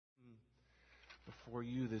before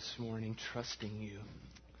you this morning, trusting you.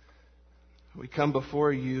 We come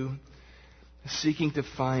before you seeking to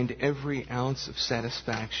find every ounce of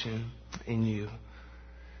satisfaction in you.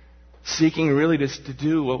 Seeking really just to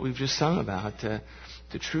do what we've just sung about, to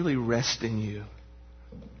truly rest in you.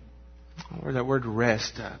 Or that word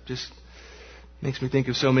rest just makes me think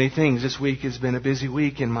of so many things. This week has been a busy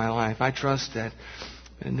week in my life. I trust that,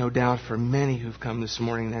 and no doubt for many who've come this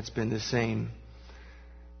morning, that's been the same.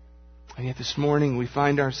 And yet this morning we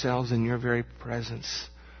find ourselves in your very presence.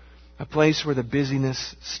 A place where the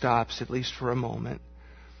busyness stops, at least for a moment.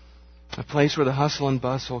 A place where the hustle and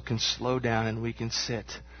bustle can slow down and we can sit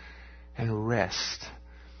and rest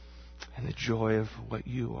in the joy of what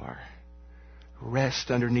you are.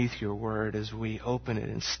 Rest underneath your word as we open it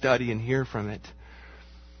and study and hear from it.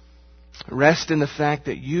 Rest in the fact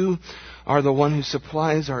that you are the one who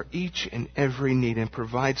supplies our each and every need and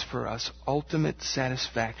provides for us ultimate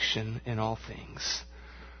satisfaction in all things.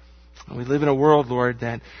 And we live in a world, Lord,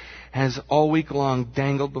 that has all week long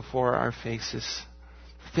dangled before our faces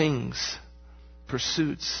things,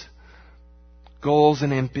 pursuits, goals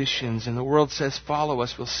and ambitions. And the world says, follow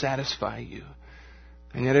us, we'll satisfy you.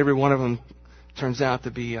 And yet every one of them turns out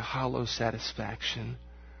to be a hollow satisfaction.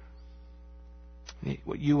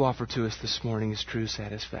 What you offer to us this morning is true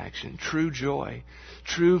satisfaction, true joy,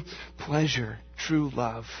 true pleasure, true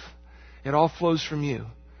love. It all flows from you.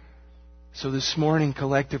 So this morning,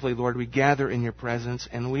 collectively, Lord, we gather in your presence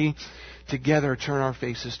and we together turn our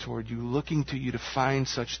faces toward you, looking to you to find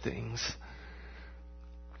such things.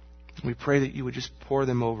 We pray that you would just pour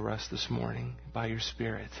them over us this morning by your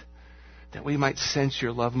Spirit, that we might sense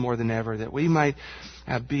your love more than ever, that we might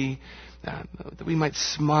that we might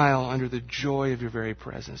smile under the joy of your very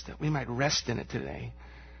presence, that we might rest in it today.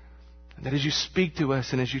 That as you speak to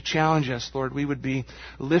us and as you challenge us, Lord, we would be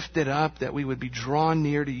lifted up, that we would be drawn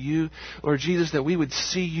near to you. Lord Jesus, that we would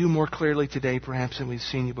see you more clearly today perhaps than we've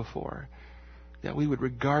seen you before. That we would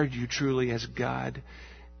regard you truly as God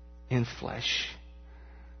in flesh.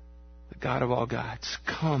 The God of all gods.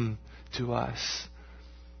 Come to us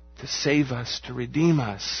to save us, to redeem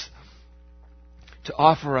us, to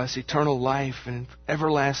offer us eternal life and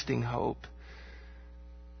everlasting hope.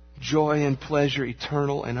 Joy and pleasure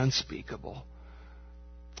eternal and unspeakable.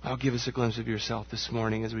 Oh, give us a glimpse of yourself this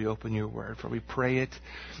morning as we open your word. For we pray it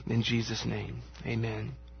in Jesus' name.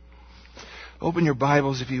 Amen. Open your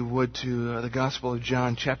Bibles, if you would, to the Gospel of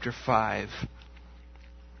John, chapter 5.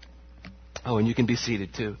 Oh, and you can be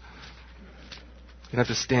seated too. You don't have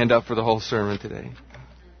to stand up for the whole sermon today.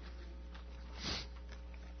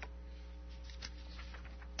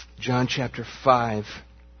 John chapter 5.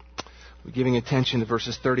 We're giving attention to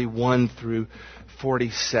verses 31 through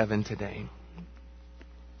 47 today.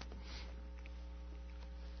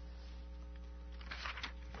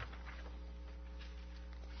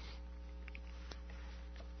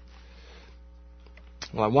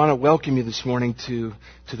 Well, I want to welcome you this morning to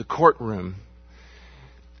the courtroom.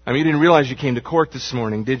 I mean, you didn't realize you came to court this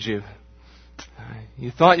morning, did you?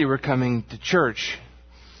 You thought you were coming to church.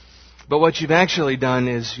 But what you've actually done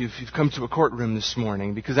is you've come to a courtroom this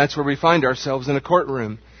morning, because that's where we find ourselves, in a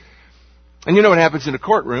courtroom. And you know what happens in a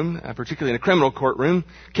courtroom, particularly in a criminal courtroom?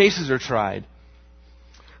 Cases are tried.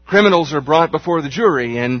 Criminals are brought before the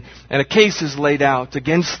jury, and a case is laid out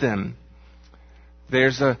against them.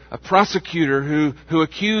 There's a prosecutor who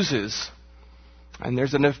accuses, and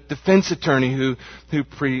there's a defense attorney who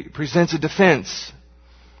presents a defense,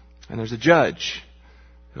 and there's a judge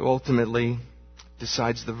who ultimately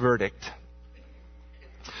decides the verdict.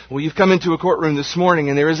 Well, you've come into a courtroom this morning,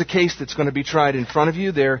 and there is a case that's going to be tried in front of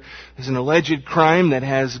you. There is an alleged crime that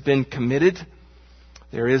has been committed.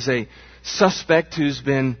 There is a suspect who's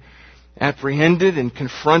been apprehended and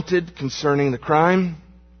confronted concerning the crime.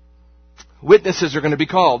 Witnesses are going to be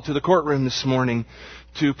called to the courtroom this morning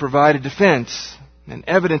to provide a defense, and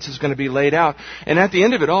evidence is going to be laid out. And at the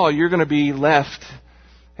end of it all, you're going to be left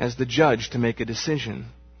as the judge to make a decision,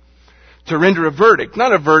 to render a verdict.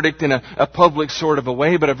 Not a verdict in a public sort of a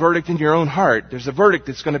way, but a verdict in your own heart. There's a verdict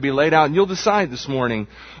that's going to be laid out, and you'll decide this morning,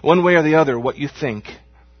 one way or the other, what you think.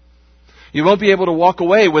 You won't be able to walk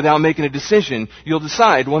away without making a decision. You'll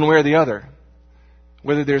decide one way or the other,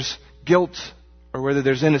 whether there's guilt or whether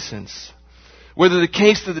there's innocence. Whether the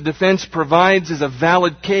case that the defense provides is a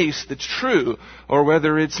valid case that's true, or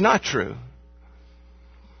whether it's not true.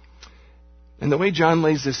 And the way John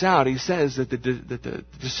lays this out, he says that the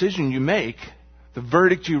decision you make, the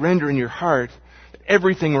verdict you render in your heart,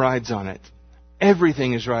 everything rides on it.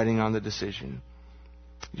 Everything is riding on the decision.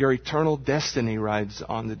 Your eternal destiny rides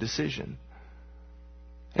on the decision.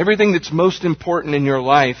 Everything that's most important in your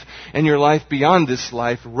life and your life beyond this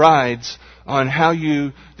life rides on how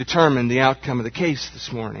you determine the outcome of the case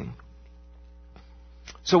this morning.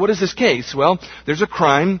 So what is this case? Well, there's a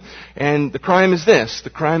crime, and the crime is this. The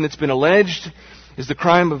crime that's been alleged is the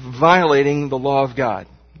crime of violating the law of God.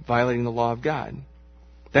 Violating the law of God.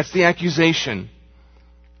 That's the accusation.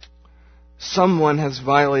 Someone has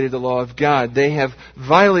violated the law of God. They have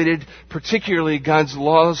violated particularly God's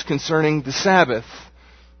laws concerning the Sabbath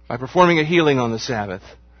by performing a healing on the Sabbath.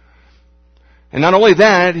 And not only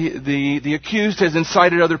that, the accused has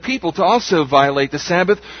incited other people to also violate the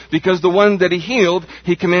Sabbath, because the one that he healed,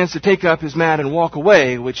 he commands to take up his mat and walk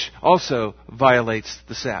away, which also violates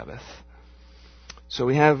the Sabbath. So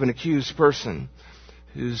we have an accused person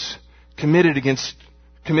who's committed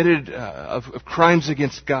of crimes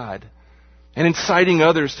against God and inciting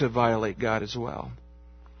others to violate God as well.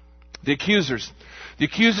 The accusers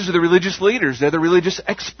are the religious leaders. They're the religious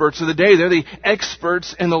experts of the day. They're the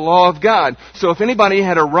experts in the law of God. So if anybody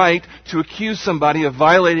had a right to accuse somebody of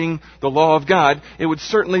violating the law of God, it would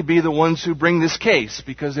certainly be the ones who bring this case,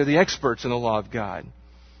 because they're the experts in the law of God.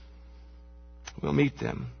 We'll meet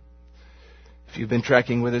them. If you've been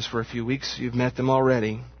tracking with us for a few weeks, you've met them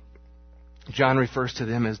already. John refers to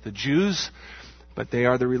them as the Jews, but they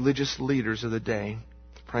are the religious leaders of the day,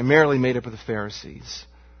 primarily made up of the Pharisees.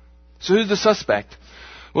 So who's the suspect?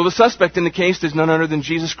 Well, the suspect in the case is none other than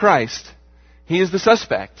Jesus Christ. He is the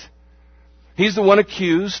suspect. He's the one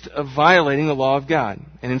accused of violating the law of God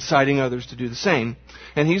and inciting others to do the same.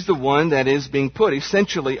 And he's the one that is being put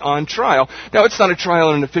essentially on trial. Now, it's not a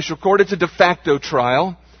trial in an official court. It's a de facto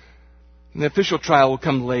trial. And the official trial will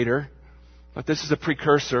come later. But this is a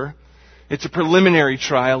precursor. It's a preliminary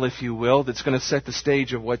trial, if you will, that's going to set the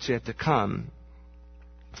stage of what's yet to come.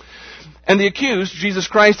 And the accused, Jesus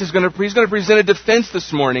Christ, he's going to present a defense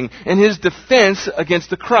this morning. And his defense against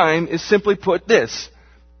the crime is simply put this: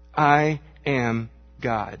 I am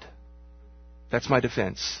God. That's my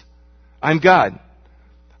defense. I'm God.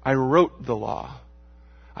 I wrote the law.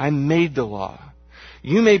 I made the law.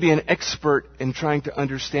 You may be an expert in trying to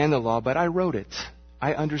understand the law, but I wrote it.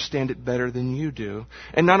 I understand it better than you do.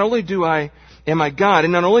 And not only am I God,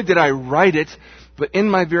 and not only did I write it, but in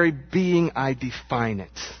my very being I define it.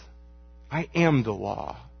 I am the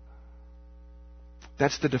law.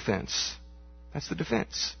 That's the defense. That's the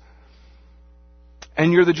defense.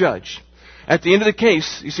 And you're the judge. At the end of the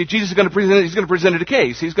case, you see, Jesus is going to present a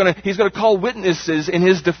case. He's going to call witnesses in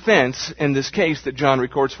his defense in this case that John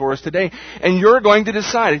records for us today. And you're going to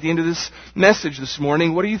decide at the end of this message this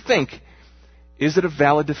morning, what do you think? Is it a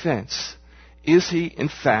valid defense? Is he, in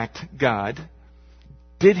fact, God?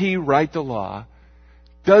 Did he write the law?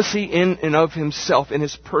 Does he in and of himself, in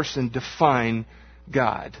his person, define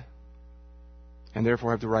God? And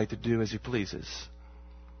therefore have the right to do as he pleases?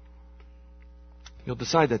 You'll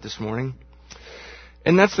decide that this morning.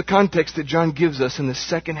 And that's the context that John gives us in the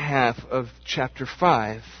second half of chapter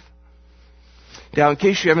 5. Now, in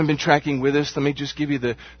case you haven't been tracking with us, let me just give you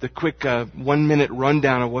the quick 1-minute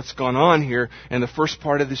rundown of what's gone on here. In the first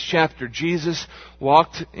part of this chapter, Jesus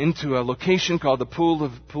walked into a location called the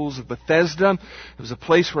Pools of Bethesda. It was a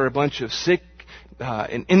place where a bunch of sick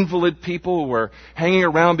and invalid people were hanging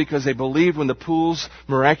around because they believed when the pools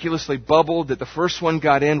miraculously bubbled that the first one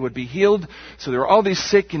got in would be healed. So there were all these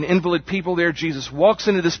sick and invalid people there. Jesus walks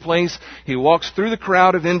into this place. He walks through the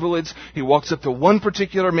crowd of invalids. He walks up to one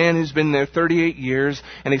particular man who's been there 38 years,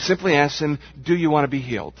 and he simply asks him, "Do you want to be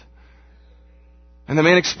healed?" And the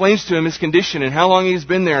man explains to him his condition and how long he's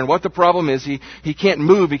been there and what the problem is. He can't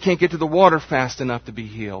move. He can't get to the water fast enough to be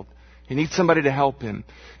healed. He needs somebody to help him.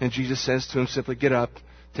 And Jesus says to him simply, "Get up,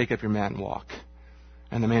 take up your mat and walk."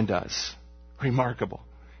 And the man does. Remarkable.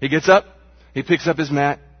 He gets up, he picks up his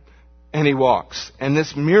mat, and he walks. And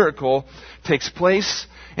this miracle takes place,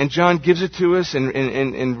 and John gives it to us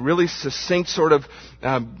in really succinct sort of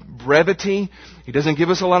brevity. He doesn't give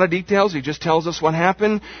us a lot of details. He just tells us what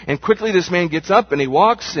happened. And quickly this man gets up and he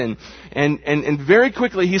walks, and very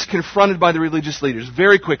quickly he's confronted by the religious leaders.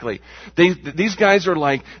 Very quickly. These guys are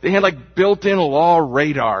they had built-in law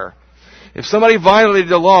radar. If somebody violated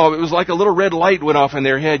the law, it was like a little red light went off in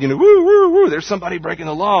their head. Woo, woo, woo, there's somebody breaking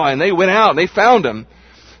the law. And they went out and they found him.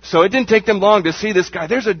 So it didn't take them long to see this guy.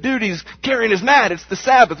 There's a dude, he's carrying his mat. It's the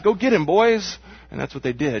Sabbath. Go get him, boys. And that's what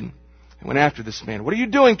they did. They went after this man. What are you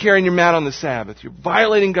doing carrying your mat on the Sabbath? You're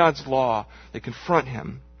violating God's law. They confront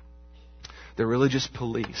him. The religious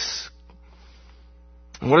police.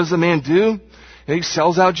 And what does the man do? He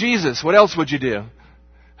sells out Jesus. What else would you do?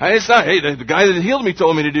 It's not, hey, the guy that healed me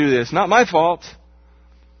told me to do this. Not my fault.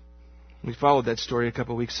 We followed that story a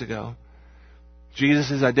couple weeks ago. Jesus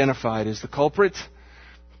is identified as the culprit.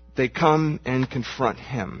 they come and confront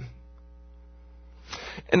him.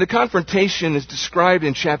 And the confrontation is described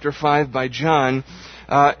in chapter 5 by John.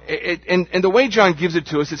 And the way John gives it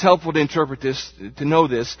to us, it's helpful to interpret this, to know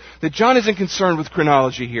this, that John isn't concerned with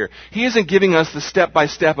chronology here. He isn't giving us the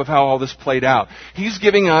step-by-step of how all this played out. He's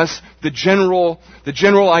giving us the general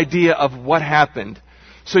idea of what happened.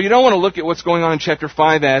 So you don't want to look at what's going on in chapter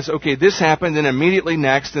 5 as, okay, this happened, and immediately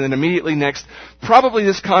next, and then immediately next. Probably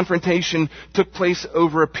this confrontation took place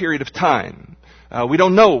over a period of time. We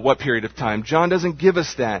don't know what period of time. John doesn't give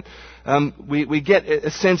us that. We get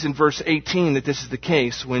a sense in verse 18 that this is the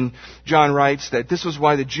case when John writes that this was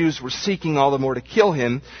why the Jews were seeking all the more to kill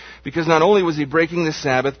him, because not only was he breaking the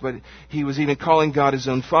Sabbath, but he was even calling God his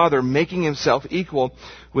own Father, making himself equal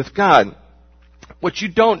with God. What you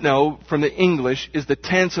don't know from the English is the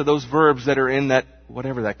tense of those verbs that are in that,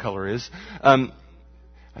 whatever that color is. I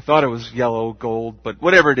thought it was yellow, gold, but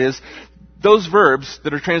whatever it is. Those verbs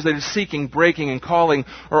that are translated seeking, breaking, and calling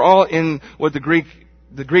are all in what the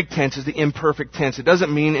Greek tense is the imperfect tense. It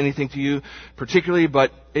doesn't mean anything to you particularly,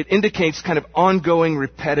 but it indicates kind of ongoing,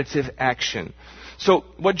 repetitive action. So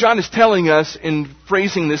what John is telling us in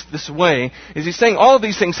phrasing this way is he's saying all of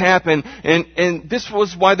these things happen, and this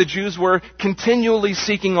was why the Jews were continually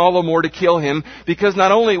seeking all the more to kill him, because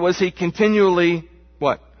not only was he continually,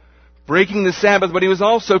 breaking the Sabbath, but he was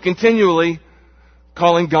also continually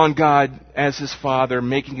calling on God as his Father,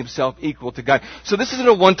 making himself equal to God. So this isn't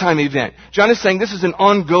a one-time event. John is saying this is an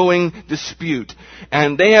ongoing dispute.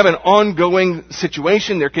 And they have an ongoing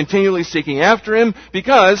situation. They're continually seeking after him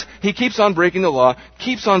because he keeps on breaking the law,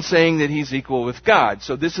 keeps on saying that he's equal with God.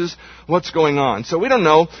 So this is what's going on. So we don't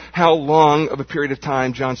know how long of a period of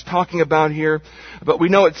time John's talking about here, but we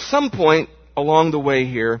know at some point along the way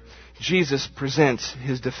here, Jesus presents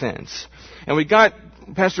his defense. And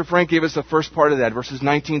Pastor Frank gave us the first part of that, verses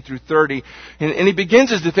 19 through 30. And he begins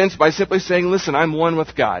his defense by simply saying, listen, I'm one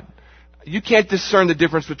with God. You can't discern the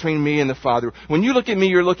difference between me and the Father. When you look at me,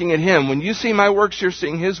 you're looking at him. When you see my works, you're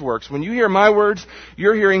seeing his works. When you hear my words,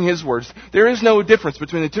 you're hearing his words. There is no difference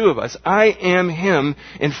between the two of us. I am him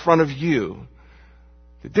in front of you.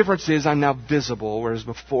 The difference is I'm now visible, whereas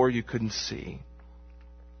before you couldn't see.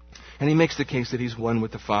 And he makes the case that he's one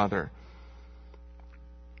with the Father.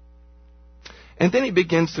 And then he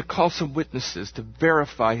begins to call some witnesses to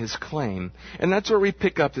verify his claim. And that's where we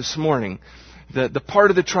pick up this morning. The part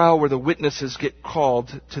of the trial where the witnesses get called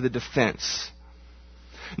to the defense.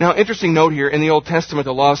 Now, interesting note here, in the Old Testament,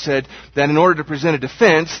 the law said that in order to present a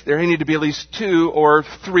defense, there need to be at least 2 or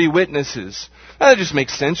 3 witnesses. Now, that just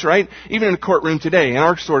makes sense, right? Even in a courtroom today, in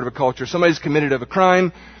our sort of a culture, somebody's committed of a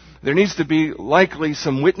crime, there needs to be likely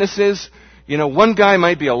some witnesses. One guy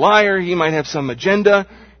might be a liar, he might have some agenda.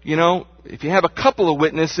 If you have a couple of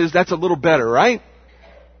witnesses, that's a little better, right?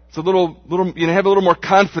 It's a little, have a little more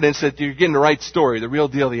confidence that you're getting the right story, the real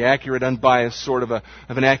deal, the accurate, unbiased sort of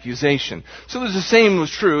an accusation. So the same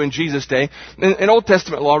was true in Jesus' day. And Old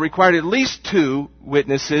Testament law required at least 2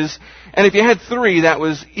 witnesses, and if you had 3, that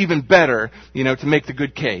was even better, to make the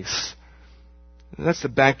good case. That's the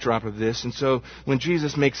backdrop of this. And so when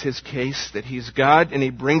Jesus makes his case that he's God and he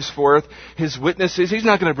brings forth his witnesses, he's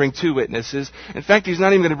not going to bring 2 witnesses. In fact, he's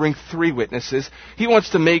not even going to bring 3 witnesses. He wants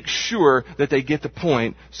to make sure that they get the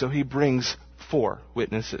point, so he brings 4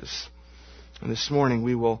 witnesses. And this morning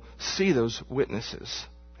we will see those witnesses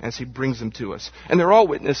as he brings them to us. And they're all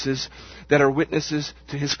witnesses that are witnesses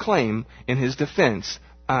to his claim in his defense.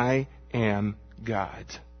 I am God.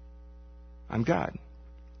 I'm God.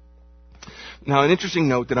 Now, an interesting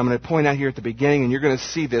note that I'm going to point out here at the beginning, and you're going to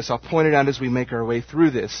see this. I'll point it out as we make our way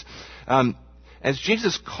through this. As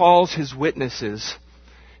Jesus calls his witnesses,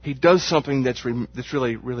 he does something that's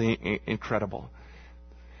really, really incredible.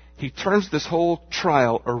 He turns this whole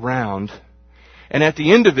trial around, and at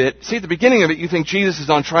the end of it, at the beginning of it, you think Jesus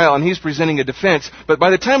is on trial and he's presenting a defense. But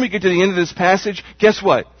by the time we get to the end of this passage, guess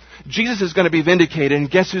what? Jesus is going to be vindicated,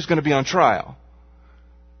 and guess who's going to be on trial?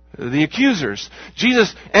 The accusers.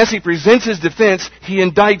 Jesus, as he presents his defense, he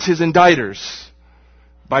indicts his indicters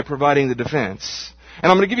by providing the defense.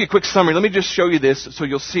 And I'm going to give you a quick summary. Let me just show you this so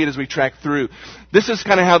you'll see it as we track through. This is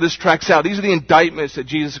kind of how this tracks out. These are the indictments that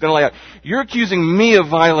Jesus is going to lay out. You're accusing me of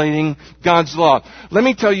violating God's law. Let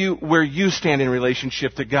me tell you where you stand in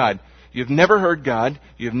relationship to God. You've never heard God,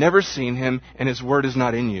 you've never seen him, and his word is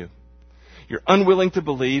not in you. You're unwilling to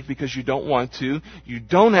believe because you don't want to. You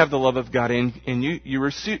don't have the love of God in you. You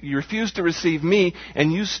refuse to receive me,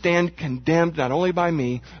 and you stand condemned not only by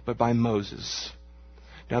me, but by Moses.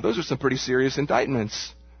 Now, those are some pretty serious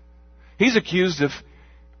indictments. He's accused of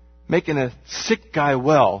making a sick guy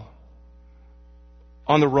well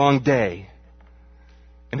on the wrong day.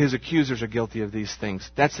 and his accusers are guilty of these things.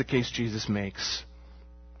 That's the case Jesus makes.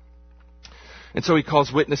 And so he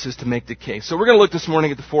calls witnesses to make the case. So we're going to look this morning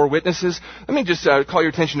at the four witnesses. Let me just call your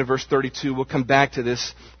attention to verse 32. We'll come back to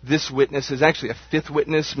this. This witness is actually a fifth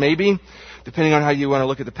witness, maybe, depending on how you want to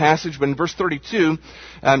look at the passage. But in verse 32,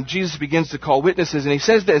 Jesus begins to call witnesses, and he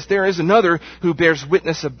says this, "There is another who bears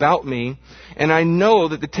witness about me, and I know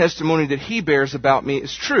that the testimony that he bears about me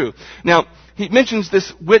is true." Now, he mentions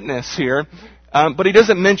this witness here, but he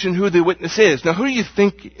doesn't mention who the witness is. Now, who do you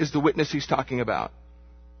think is the witness he's talking about?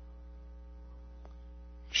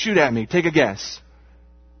 Shoot at me. Take a guess.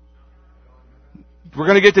 We're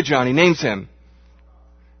going to get to John. He names him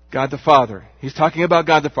God the Father. He's talking about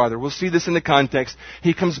God the Father. We'll see this in the context.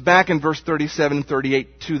 He comes back in verse 37 and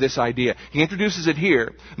 38 to this idea. He introduces it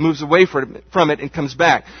here, moves away from it, and comes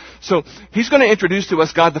back. So he's going to introduce to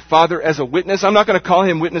us God the Father as a witness. I'm not going to call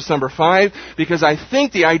him witness number 5, because I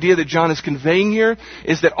think the idea that John is conveying here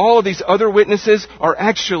is that all of these other witnesses are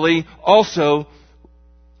actually also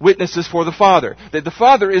witnesses for the Father. That the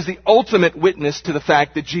Father is the ultimate witness to the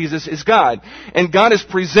fact that Jesus is God. And God is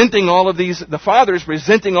presenting all of these, the Father is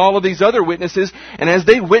presenting all of these other witnesses, and as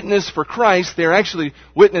they witness for Christ, they're actually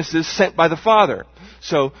witnesses sent by the Father.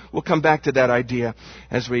 So we'll come back to that idea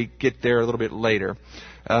as we get there a little bit later.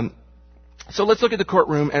 So let's look at the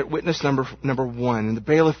courtroom at witness number 1. And the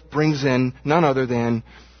bailiff brings in none other than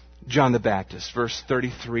John the Baptist, verse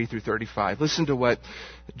 33 through 35. Listen to what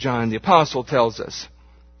John the Apostle tells us.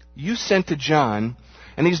 "You sent to John,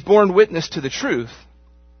 and he's borne witness to the truth.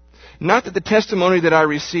 Not that the testimony that I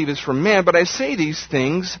receive is from man, but I say these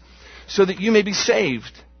things so that you may be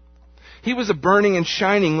saved. He was a burning and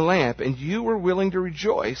shining lamp, and you were willing to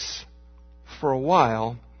rejoice for a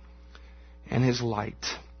while in his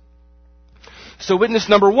light." So witness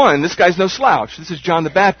number 1, this guy's no slouch. This is John the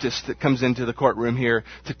Baptist that comes into the courtroom here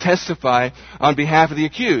to testify on behalf of the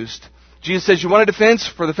accused. Jesus says, you want a defense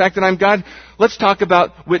for the fact that I'm God? Let's talk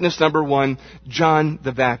about witness number 1, John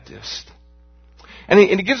the Baptist. And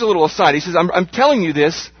he gives a little aside. He says, I'm telling you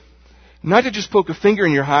this, not to just poke a finger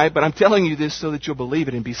in your eye, but I'm telling you this so that you'll believe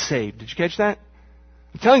it and be saved. Did you catch that?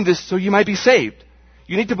 I'm telling you this so you might be saved.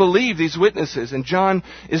 You need to believe these witnesses, and John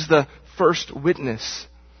is the first witness.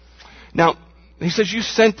 Now, he says, you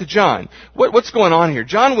sent to John. What's going on here?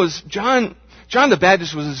 John the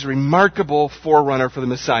Baptist was this remarkable forerunner for the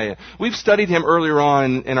Messiah. We've studied him earlier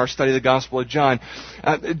on in our study of the Gospel of John.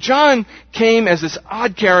 John came as this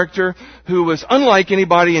odd character who was unlike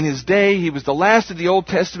anybody in his day. He was the last of the Old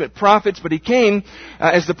Testament prophets, but he came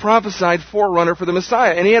as the prophesied forerunner for the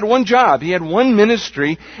Messiah. And he had one job. He had one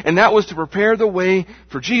ministry, and that was to prepare the way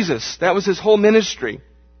for Jesus. That was his whole ministry.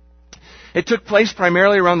 It took place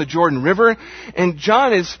primarily around the Jordan River, and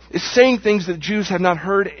John is saying things that Jews have not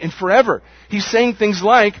heard in forever. He's saying things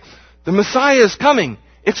like, the Messiah is coming.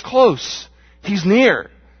 It's close. He's near.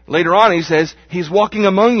 Later on he says, he's walking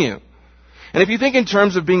among you. And if you think in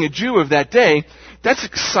terms of being a Jew of that day, that's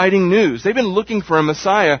exciting news. They've been looking for a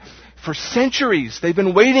Messiah for centuries. They've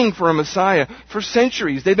been waiting for a Messiah for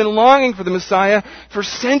centuries. They've been longing for the Messiah for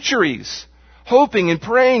centuries, hoping and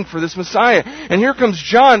praying for this Messiah. And here comes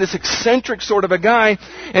John, this eccentric sort of a guy,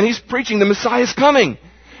 and he's preaching the Messiah's coming.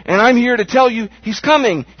 And I'm here to tell you, he's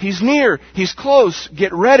coming, he's near, he's close,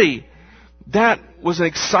 get ready. That was an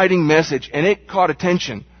exciting message, and it caught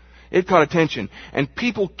attention. It caught attention. And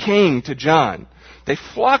people came to John. They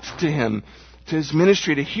flocked to him, to his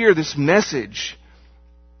ministry, to hear this message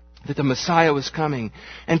that the Messiah was coming.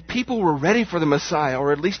 And people were ready for the Messiah,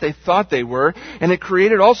 or at least they thought they were, and it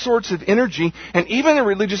created all sorts of energy, and even the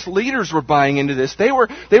religious leaders were buying into this. They were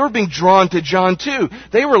being drawn to John too.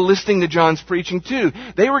 They were listening to John's preaching too.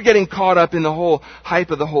 They were getting caught up in the whole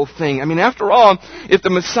hype of the whole thing. I mean, after all, if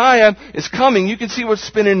the Messiah is coming, you can see what's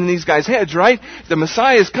spinning in these guys' heads, right? If the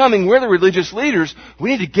Messiah is coming, we're the religious leaders.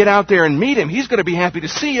 We need to get out there and meet him. He's going to be happy to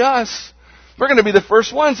see us. We're going to be the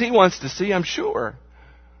first ones he wants to see, I'm sure.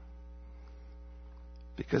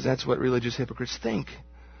 Because that's what religious hypocrites think.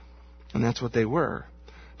 And that's what they were.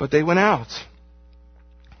 But they went out.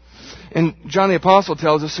 And John the Apostle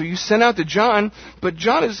tells us, so you sent out to John, but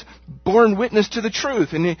John is borne witness to the truth.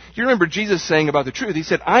 And you remember Jesus saying about the truth. He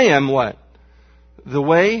said, I am what? The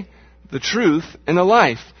way, the truth, and the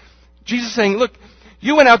life. Jesus saying, look,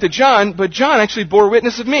 you went out to John, but John actually bore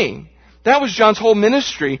witness of me. That was John's whole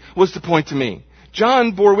ministry, was to point to me.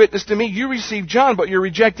 John bore witness to me. You received John, but you're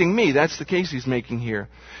rejecting me. That's the case he's making here.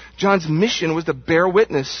 John's mission was to bear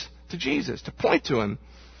witness to Jesus, to point to him.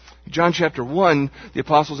 John chapter 1, the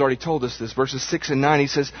apostles already told us this. Verses 6 and 9, he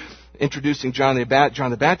says, introducing John the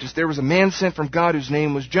Baptist, there was a man sent from God whose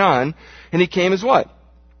name was John, and he came as what?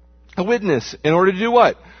 A witness. In order to do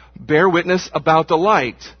what? bear witness about the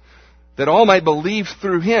light, that all might believe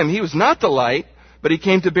through him. He was not the light, but he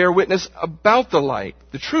came to bear witness about the light,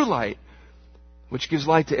 the true light, which gives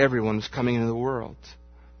light to everyone who's coming into the world.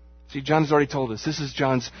 See, John has already told us, this is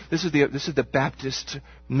the Baptist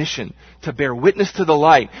mission, to bear witness to the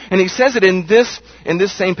light. And he says it in this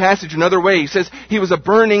same passage another way. He says he was a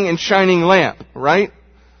burning and shining lamp, right?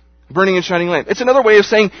 Burning and shining lamp. It's another way of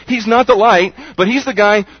saying he's not the light, but he's the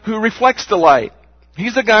guy who reflects the light.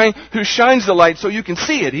 He's the guy who shines the light so you can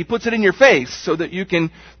see it. He puts it in your face so that you can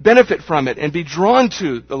benefit from it and be drawn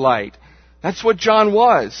to the light. That's what John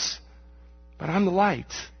was. But I'm the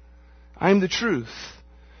light. I'm the truth.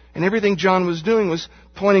 And everything John was doing was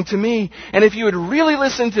pointing to me. And if you would really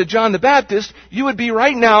listen to John the Baptist, you would be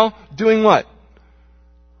right now doing what?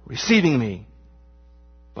 Receiving me.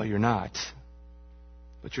 But you're not.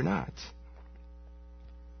 But you're not.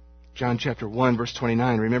 John chapter 1, verse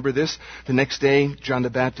 29. Remember this? The next day, John the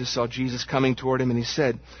Baptist saw Jesus coming toward him, and he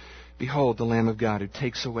said, "Behold, the Lamb of God who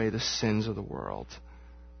takes away the sins of the world.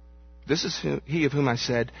 This is he of whom I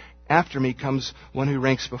said, after me comes one who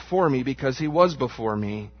ranks before me, because he was before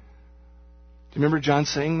me." Do you remember John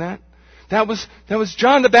saying that? That was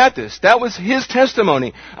John the Baptist. That was his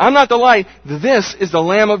testimony. I'm not the light. This is the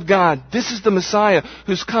Lamb of God. This is the Messiah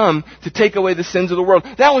who's come to take away the sins of the world.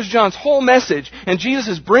 That was John's whole message. And Jesus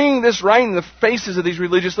is bringing this right in the faces of these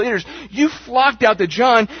religious leaders. You flocked out to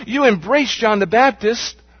John. You embraced John the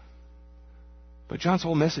Baptist. But John's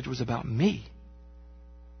whole message was about me.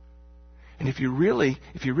 And if you really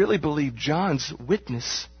believe John's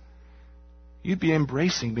witness, you'd be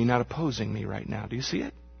embracing me, not opposing me right now. Do you see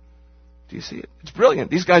it? Do you see it? It's brilliant.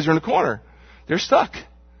 These guys are in a corner. They're stuck.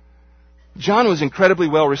 John was incredibly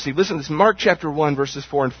well received. Listen to this. Mark chapter 1, verses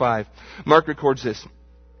 4 and 5. Mark records this.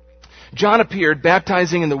 John appeared,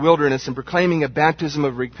 baptizing in the wilderness and proclaiming a baptism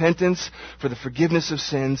of repentance for the forgiveness of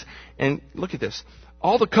sins. And look at this.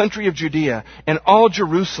 All the country of Judea and all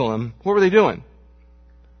Jerusalem, what were they doing?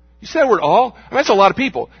 You said that word all? I mean, that's a lot of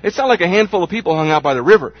people. It's not like a handful of people hung out by the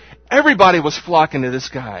river. Everybody was flocking to this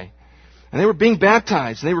guy. And they were being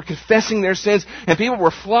baptized, and they were confessing their sins, and people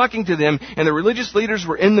were flocking to them, and the religious leaders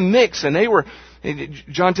were in the mix, and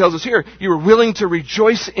John tells us here, you were willing to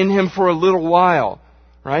rejoice in him for a little while,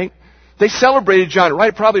 right? They celebrated John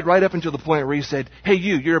probably right up until the point where he said, "Hey,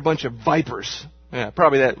 you're a bunch of vipers." Yeah,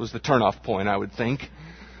 probably that was the turnoff point, I would think.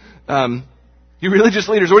 You religious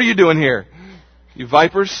leaders, what are you doing here? You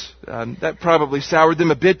vipers? That probably soured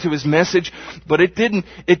them a bit to his message, but it didn't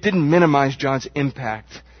minimize John's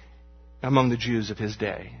impact among the Jews of his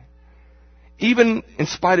day. Even in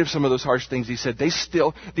spite of some of those harsh things he said,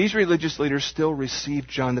 these religious leaders still received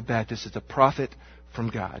John the Baptist as a prophet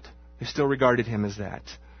from God. They still regarded him as that.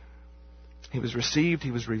 He was received,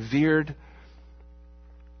 he was revered.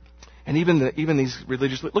 And even these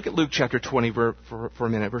religious, look at Luke chapter 20 for a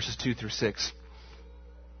minute, verses 2 through 6.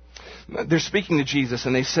 They're speaking to Jesus,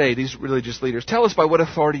 and they say, these religious leaders, "Tell us by what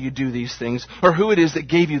authority you do these things, or who it is that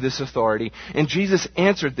gave you this authority." And Jesus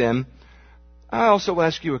answered them, "I also will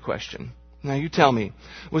ask you a question. Now you tell me,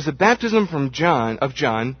 was the baptism of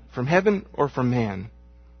John from heaven or from man?"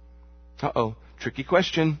 Tricky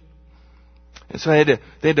question. And so they had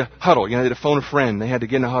to huddle. They had to phone a friend. They had to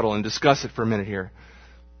get in a huddle and discuss it for a minute here.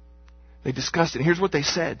 They discussed it. And here's what they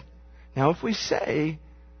said. Now, if we say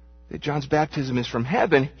that John's baptism is from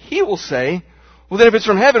heaven, he will say, "Well, then if it's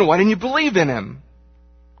from heaven, why didn't you believe in him?"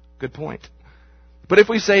 Good point. But if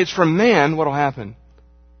we say it's from man, what will happen?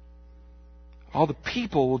 All the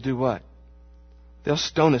people will do what? They'll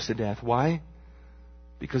stone us to death. Why?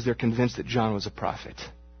 Because they're convinced that John was a prophet.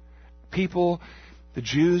 The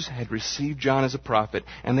Jews had received John as a prophet,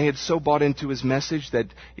 and they had so bought into his message that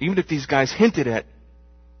even if these guys hinted at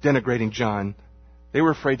denigrating John, they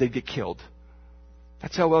were afraid they'd get killed.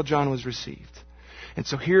 That's how well John was received. And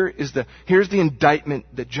so here's the indictment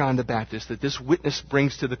that John the Baptist, that this witness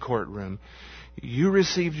brings to the courtroom. You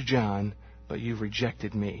received John, but you've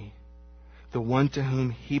rejected me, the one to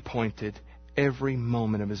whom he pointed every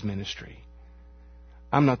moment of his ministry.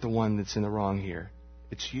 I'm not the one that's in the wrong here.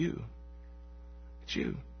 It's you. It's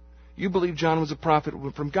you. You believe John was a prophet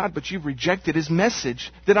from God, but you've rejected his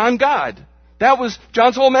message that I'm God. That was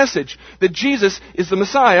John's whole message, that Jesus is the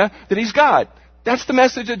Messiah, that he's God. That's the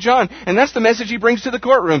message of John, and that's the message he brings to the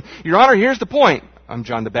courtroom. Your Honor, here's the point. I'm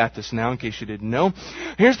John the Baptist now, in case you didn't know.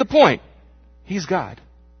 Here's the point. He's God.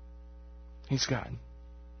 He's God.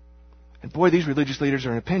 And boy, these religious leaders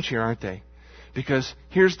are in a pinch here, aren't they? Because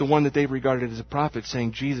here's the one that they've regarded as a prophet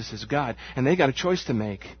saying Jesus is God, and they got a choice to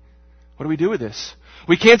make. What do we do with this?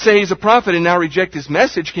 We can't say he's a prophet and now reject his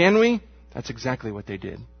message, can we? That's exactly what they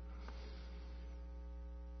did.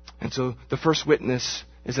 And so the first witness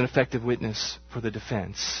is an effective witness for the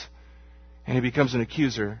defense. And he becomes an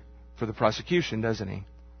accuser for the prosecution, doesn't he?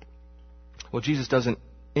 Well, Jesus doesn't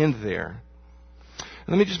end there.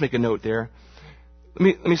 Let me just make a note there.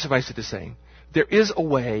 Let me suffice it to say, there is a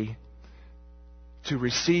way to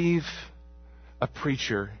receive a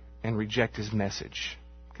preacher and reject his message.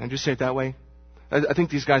 Can I just say it that way? I think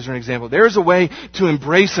these guys are an example. There is a way to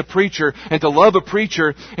embrace a preacher and to love a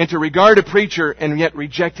preacher and to regard a preacher and yet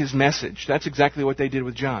reject his message. That's exactly what they did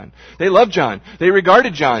with John. They loved John. They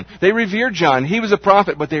regarded John. They revered John. He was a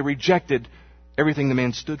prophet, but they rejected everything the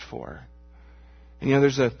man stood for. And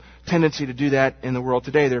there's a tendency to do that in the world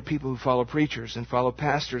today. There are people who follow preachers and follow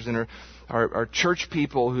pastors and are church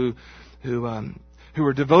people who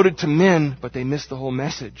are devoted to men, but they miss the whole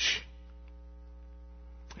message.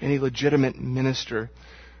 Any legitimate minister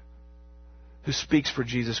who speaks for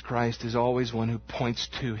Jesus Christ is always one who points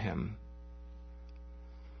to Him.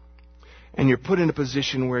 And you're put in a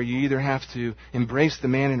position where you either have to embrace the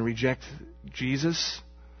man and reject Jesus,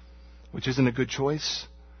 which isn't a good choice,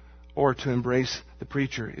 or to embrace the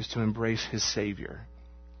preacher is to embrace his Savior.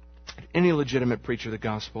 Any legitimate preacher of the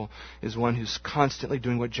gospel is one who's constantly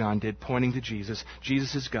doing what John did, pointing to Jesus.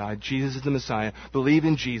 Jesus is God. Jesus is the Messiah. Believe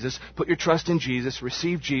in Jesus. Put your trust in Jesus.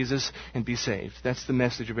 Receive Jesus and be saved. That's the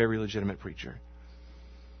message of every legitimate preacher.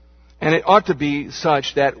 And it ought to be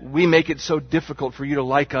such that we make it so difficult for you to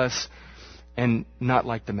like us and not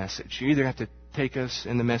like the message. You either have to take us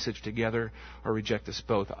and the message together or reject us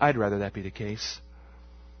both. I'd rather that be the case.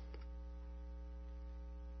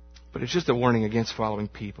 But it's just a warning against following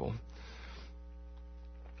people.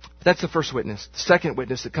 That's the first witness. The second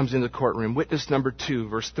witness that comes into the courtroom, witness number 2,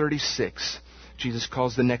 verse 36, Jesus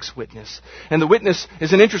calls the next witness. And the witness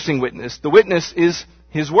is an interesting witness. The witness is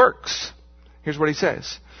his works. Here's what he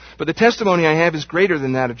says. But the testimony I have is greater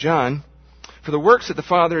than that of John. For the works that the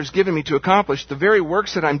Father has given me to accomplish, the very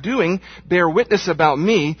works that I'm doing, bear witness about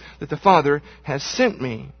me that the Father has sent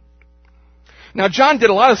me. Now, John did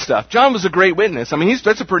a lot of stuff. John was a great witness. I mean,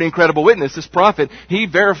 that's a pretty incredible witness. This prophet, he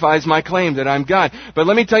verifies my claim that I'm God. But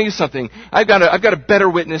let me tell you something. I've got a better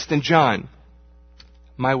witness than John.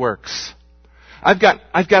 My works. I've got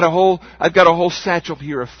a whole satchel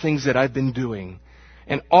here of things that I've been doing.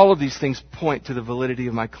 And all of these things point to the validity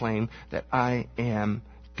of my claim that I am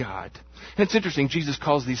God. And it's interesting, Jesus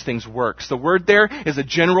calls these things works. The word there is a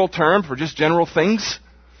general term for just general things.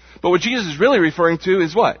 But what Jesus is really referring to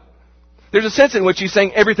is what? There's a sense in which he's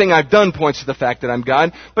saying everything I've done points to the fact that I'm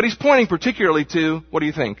God, but he's pointing particularly to, what do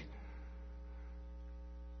you think?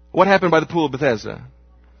 What happened by the pool of Bethesda?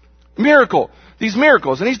 Miracle. These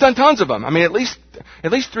miracles, and he's done tons of them. I mean, at least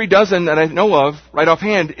 3 dozen that I know of right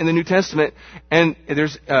offhand in the New Testament, and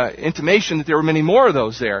there's intimation that there were many more of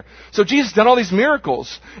those there. So Jesus has done all these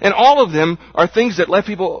miracles, and all of them are things that left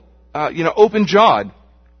people, open-jawed,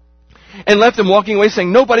 and left them walking away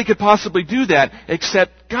saying, nobody could possibly do that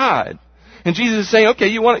except God. And Jesus is saying, okay,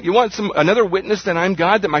 you want another witness that I'm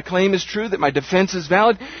God, that my claim is true, that my defense is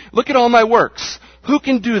valid? Look at all my works. Who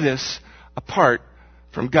can do this apart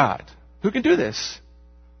from God? Who can do this?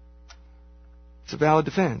 It's a valid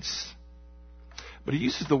defense. But he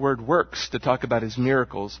uses the word works to talk about his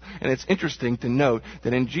miracles. And it's interesting to note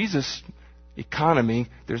that in Jesus' economy,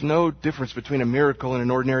 there's no difference between a miracle and an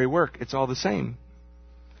ordinary work. It's all the same.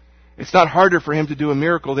 It's not harder for him to do a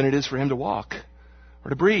miracle than it is for him to walk or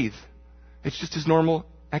to breathe. It's just his normal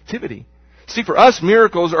activity. See, for us,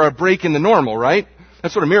 miracles are a break in the normal, right?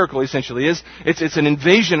 That's what a miracle essentially is. It's an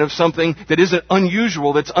invasion of something that isn't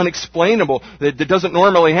unusual, that's unexplainable, that doesn't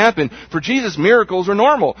normally happen. For Jesus, miracles are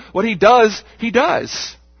normal. What he does, he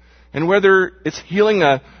does. And whether it's healing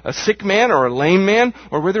a sick man or a lame man,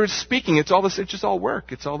 or whether it's speaking, it's just all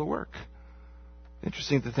work. It's all the work.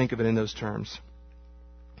 Interesting to think of it in those terms.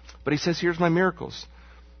 But he says, here's my miracles.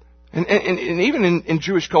 And even in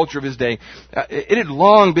Jewish culture of his day, it had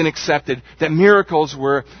long been accepted that miracles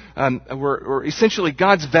were essentially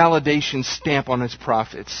God's validation stamp on his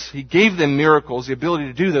prophets. He gave them miracles, the ability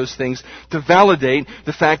to do those things, to validate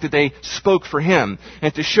the fact that they spoke for him.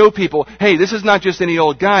 And to show people, hey, this is not just any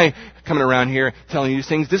old guy coming around here telling you these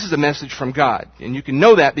things. This is a message from God. And you can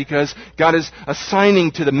know that because God is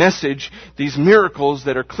assigning to the message these miracles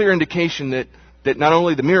that are clear indication that not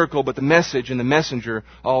only the miracle, but the message and the messenger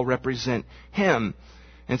all represent him.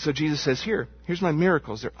 And so Jesus says, here's my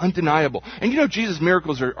miracles. They're undeniable. And Jesus'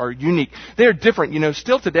 miracles are unique. They're different.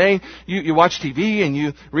 Still today, you watch TV and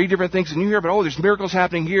you read different things and you hear about, there's miracles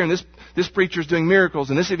happening here and this preacher's doing miracles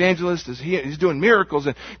and this evangelist he's doing miracles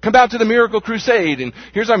and come out to the miracle crusade and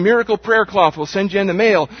here's our miracle prayer cloth we'll send you in the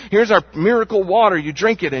mail. Here's our miracle water. You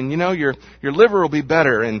drink it and your liver will be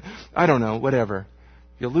better and I don't know, whatever.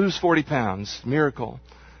 You'll lose 40 pounds. Miracle.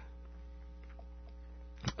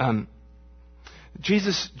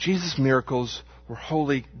 Jesus' miracles were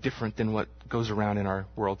wholly different than what goes around in our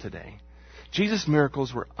world today. Jesus'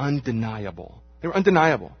 miracles were undeniable. They were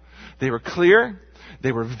undeniable. They were clear.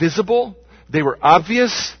 They were visible. They were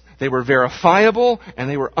obvious. They were verifiable. And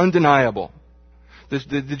they were undeniable.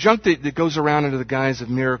 The junk that goes around under the guise of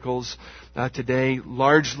miracles today,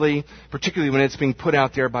 largely, particularly when it's being put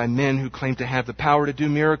out there by men who claim to have the power to do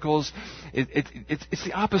miracles, it's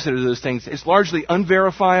the opposite of those things. It's largely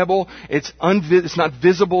unverifiable. It's not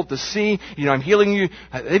visible to see. You know, I'm healing you.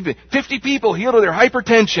 50 people healed of their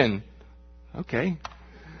hypertension. Okay.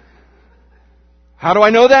 How do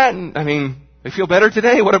I know that? I mean, they feel better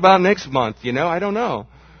today. What about next month? You know, I don't know.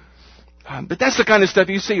 But that's the kind of stuff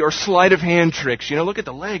you see, or sleight of hand tricks. You know, look at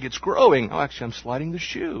the leg, it's growing. Oh, actually, I'm sliding the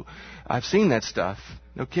shoe. I've seen that stuff.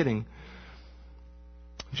 No kidding.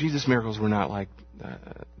 Jesus' miracles were not like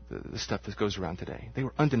the stuff that goes around today. They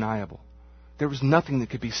were undeniable. There was nothing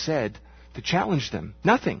that could be said to challenge them.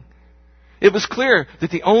 Nothing. It was clear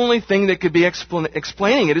that the only thing that could be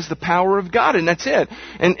explaining it is the power of God, and that's it.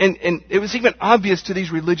 And it was even obvious to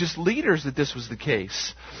these religious leaders that this was the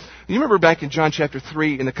case. You remember back in John chapter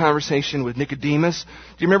 3 in the conversation with Nicodemus?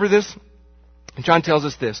 Do you remember this? John tells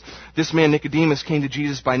us this. This man Nicodemus came to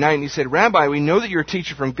Jesus by night and he said, Rabbi, we know that you're a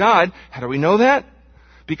teacher from God. How do we know that?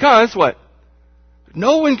 Because what?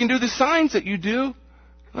 No one can do the signs that you do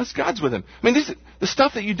unless God's with him. I mean, the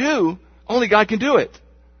stuff that you do, only God can do it.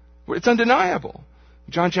 It's undeniable.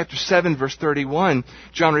 John chapter 7 verse 31,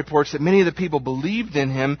 John reports that many of the people believed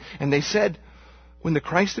in him and they said, when the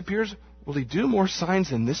Christ appears, will he do more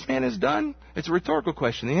signs than this man has done? It's a rhetorical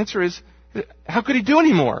question. The answer is, how could he do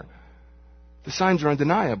any more? The signs are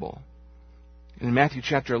undeniable. In Matthew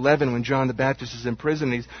chapter 11, when John the Baptist is in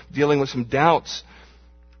prison, he's dealing with some doubts.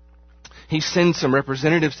 He sends some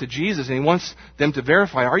representatives to Jesus and he wants them to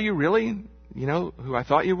verify, are you really, who I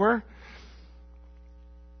thought you were?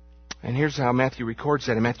 And here's how Matthew records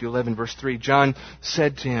that in Matthew 11 verse 3. John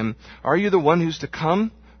said to him, are you the one who's to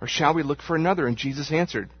come? Or shall we look for another? And Jesus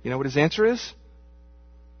answered. You know what his answer is?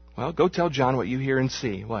 Well, go tell John what you hear and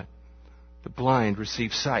see. What? The blind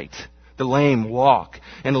receive sight. The lame walk.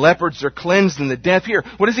 And leopards are cleansed and the deaf hear.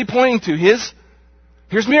 What is he pointing to?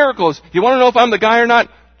 Here's miracles. You want to know if I'm the guy or not?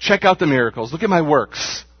 Check out the miracles. Look at my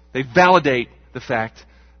works. They validate the fact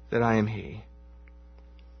that I am he.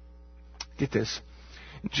 Get this.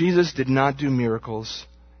 Jesus did not do miracles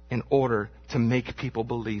in order to make people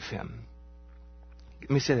believe him. Let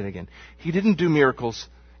me say that again. He didn't do miracles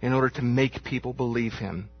in order to make people believe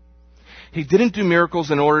him. He didn't do miracles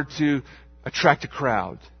in order to attract a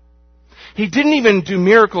crowd. He didn't even do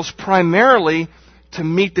miracles primarily to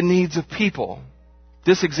meet the needs of people.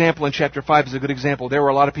 This example in chapter 5 is a good example. There were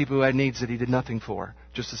a lot of people who had needs that he did nothing for.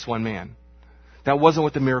 Just this one man. That wasn't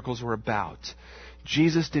what the miracles were about.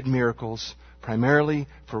 Jesus did miracles primarily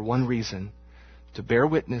for one reason. To bear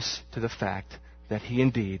witness to the fact that he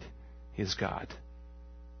indeed is God.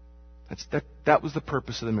 That was the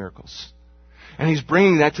purpose of the miracles. And he's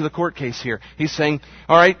bringing that to the court case here. He's saying,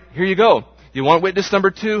 all right, here you go. You want witness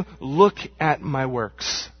number 2? Look at my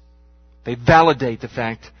works. They validate the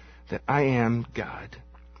fact that I am God.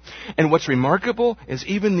 And what's remarkable is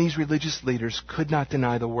even these religious leaders could not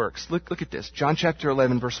deny the works. Look at this. John chapter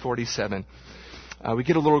 11, verse 47. We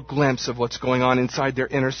get a little glimpse of what's going on inside their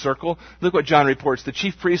inner circle. Look what John reports. The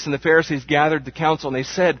chief priests and the Pharisees gathered the council and they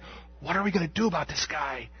said, what are we going to do about this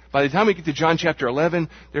guy? By the time we get to John chapter 11,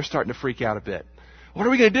 they're starting to freak out a bit. What are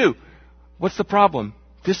we going to do? What's the problem?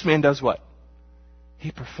 This man does what?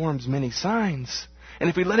 He performs many signs. And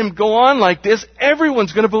if we let him go on like this,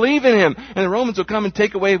 everyone's going to believe in him. And the Romans will come and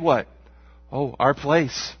take away what? Oh, our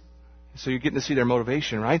place. So you're getting to see their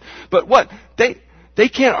motivation, right? But what? They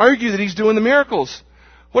can't argue that he's doing the miracles.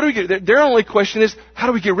 What do we get? Their only question is, how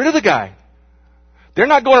do we get rid of the guy? They're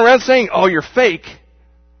not going around saying, oh, you're fake.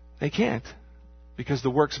 They can't. Because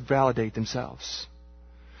the works validate themselves.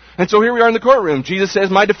 And so here we are in the courtroom. Jesus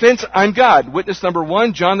says, my defense, I'm God. Witness number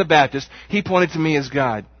 1, John the Baptist. He pointed to me as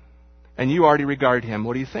God. And you already regard him.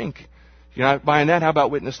 What do you think? If you're not buying that, how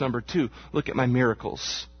about witness number 2? Look at my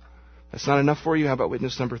miracles. That's not enough for you? How about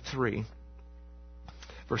witness number 3?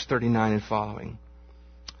 Verse 39 and following.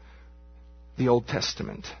 The Old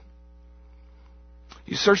Testament.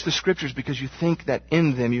 You search the Scriptures because you think that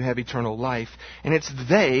in them you have eternal life. And it's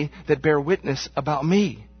they that bear witness about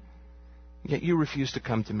me. Yet you refuse to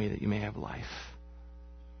come to me that you may have life.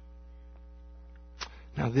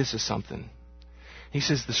 Now this is something. He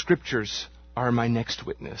says the Scriptures are my next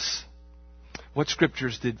witness. What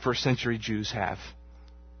Scriptures did first century Jews have?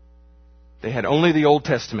 They had only the Old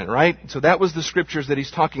Testament, right? So that was the scriptures that he's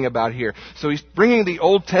talking about here. So he's bringing the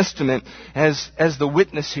Old Testament as the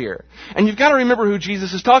witness here. And you've got to remember who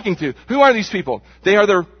Jesus is talking to. Who are these people? They are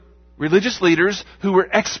the religious leaders who were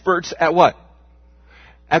experts at what?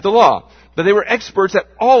 At the law. But they were experts at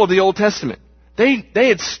all of the Old Testament. They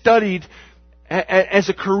had studied as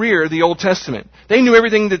a career the Old Testament. They knew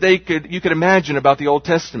everything that you could imagine about the Old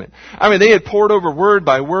Testament. I mean, they had pored over word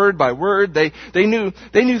by word by word. They knew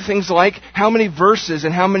things like how many verses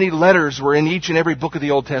and how many letters were in each and every book of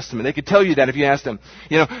the Old Testament. They could tell you that if you asked them.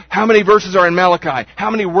 How many verses are in Malachi? How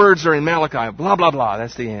many words are in Malachi? Blah, blah, blah.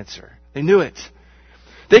 That's the answer. They knew it.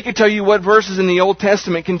 They could tell you what verses in the Old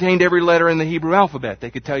Testament contained every letter in the Hebrew alphabet.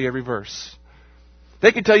 They could tell you every verse.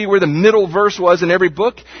 They could tell you where the middle verse was in every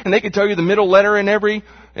book, and they could tell you the middle letter in every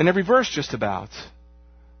verse just about.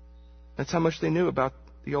 That's how much they knew about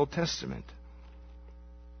the Old Testament.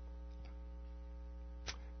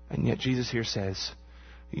 And yet Jesus here says,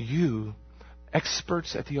 you,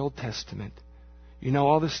 experts at the Old Testament, you know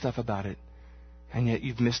all this stuff about it, and yet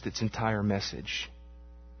you've missed its entire message.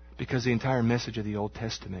 Because the entire message of the Old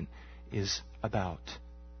Testament is about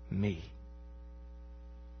me.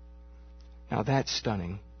 Now that's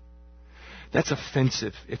stunning. That's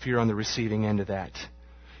offensive if you're on the receiving end of that.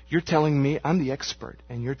 You're telling me, I'm the expert,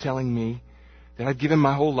 and you're telling me that I've given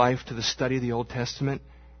my whole life to the study of the Old Testament,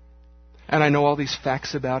 and I know all these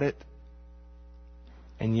facts about it,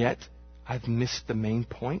 and yet I've missed the main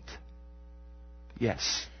point?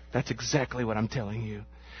 Yes, that's exactly what I'm telling you.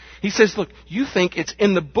 He says, look, you think it's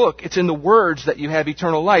in the book, it's in the words that you have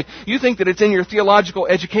eternal life. You think that it's in your theological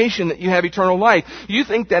education that you have eternal life. You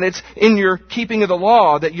think that it's in your keeping of the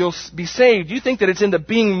law that you'll be saved. You think that it's in the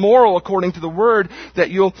being moral according to the Word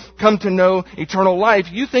that you'll come to know eternal life.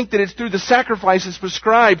 You think that it's through the sacrifices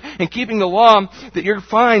prescribed and keeping the law that you're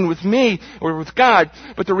fine with me or with God.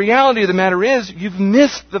 But the reality of the matter is, you've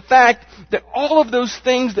missed the fact that all of those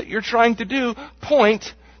things that you're trying to do point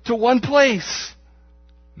to one place.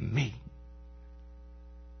 Me.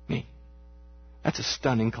 That's a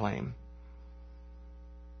stunning claim.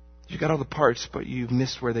 You got all the parts, but you've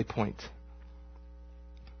missed where they point.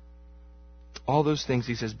 All those things,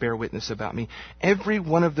 he says, bear witness about me. Every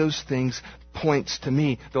one of those things points to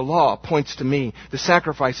me. The law points to me. The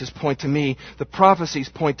sacrifices point to me. The prophecies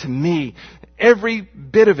point to me. Every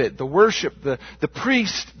bit of it, the worship, the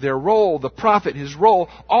priest, their role, the prophet, his role,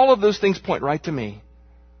 all of those things point right to me.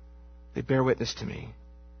 They bear witness to me.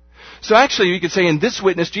 So actually, you could say in this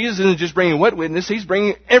witness, Jesus isn't just bringing what witness? He's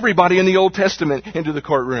bringing everybody in the Old Testament into the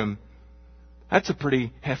courtroom. That's a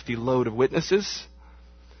pretty hefty load of witnesses.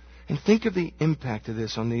 And think of the impact of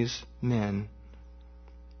this on these men.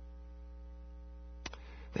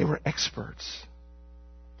 They were experts.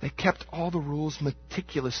 They kept all the rules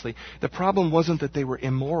meticulously. The problem wasn't that they were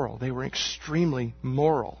immoral. They were extremely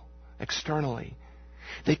moral externally.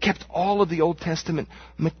 They kept all of the Old Testament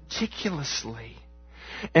meticulously.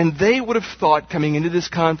 And they would have thought, coming into this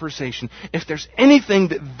conversation, if there's anything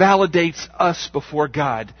that validates us before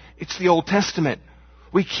God, it's the Old Testament.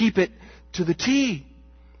 We keep it to the T.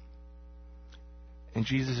 And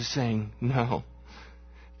Jesus is saying, no,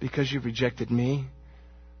 because you've rejected me,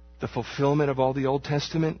 the fulfillment of all the Old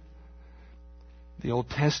Testament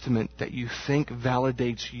that you think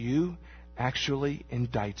validates you actually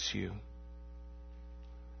indicts you.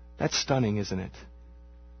 That's stunning, isn't it?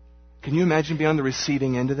 Can you imagine being on the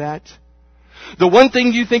receiving end of that? The one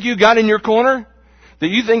thing you think you got in your corner, that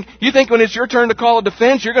you think when it's your turn to call a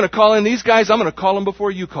defense, you're going to call in these guys, I'm going to call them before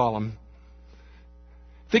you call them.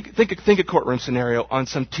 Think a courtroom scenario on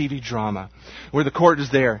some TV drama where the court is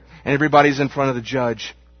there and everybody's in front of the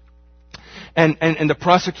judge. And the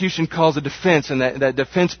prosecution calls a defense, and that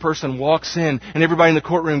defense person walks in, and everybody in the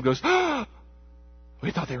courtroom goes, oh,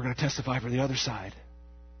 we thought they were going to testify for the other side.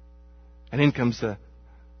 And in comes the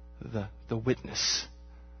witness.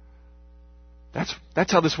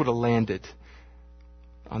 That's how this would have landed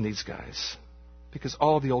on these guys. Because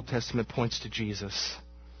all of the Old Testament points to Jesus.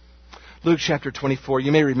 Luke chapter 24,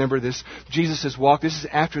 you may remember this. Jesus has walked, this is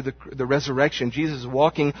after the resurrection. Jesus is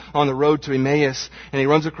walking on the road to Emmaus, and he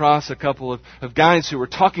runs across a couple of guys who were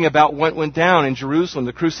talking about what went down in Jerusalem,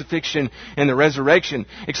 the crucifixion and the resurrection,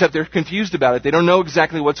 except they're confused about it. They don't know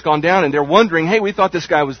exactly what's gone down, and they're wondering, hey, we thought this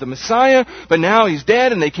guy was the Messiah, but now he's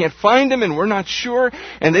dead, and they can't find him, and we're not sure,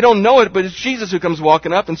 and they don't know it, but it's Jesus who comes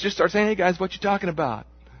walking up and just starts saying, hey guys, what you talking about?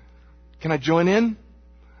 Can I join in?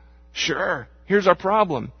 Sure. Here's our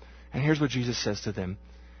problem. And here's what Jesus says to them.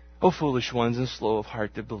 O foolish ones and slow of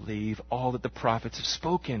heart to believe all that the prophets have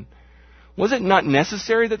spoken. Was it not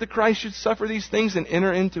necessary that the Christ should suffer these things and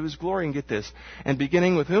enter into His glory? And get this. And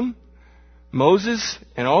beginning with whom? Moses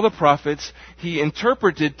and all the prophets, he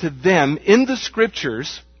interpreted to them in the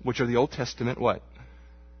Scriptures, which are the Old Testament, what?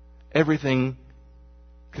 Everything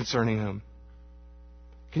concerning whom?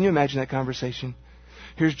 Can you imagine that conversation?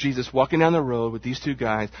 Here's Jesus walking down the road with these two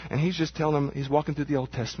guys, and he's just telling them, he's walking through the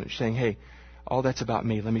Old Testament, saying, hey, all that's about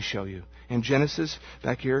me. Let me show you. In Genesis,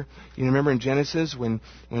 back here, you remember in Genesis when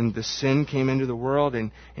the sin came into the world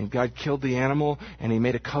and God killed the animal and He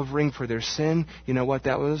made a covering for their sin? You know what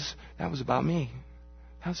that was? That was about me.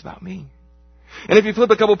 That was about me. And if you flip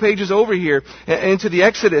a couple pages over here into the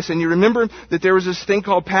Exodus, and you remember that there was this thing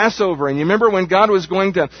called Passover, and you remember when God was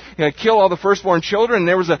going to kill all the firstborn children, and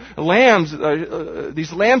there was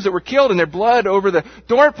these lambs that were killed, and their blood over the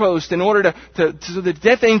doorpost in order so the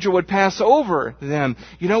death angel would pass over them.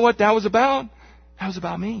 You know what that was about? That was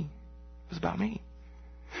about me. It was about me.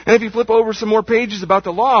 And if you flip over some more pages about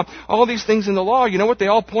the law, all these things in the law, you know what they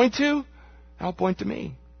all point to? They all point to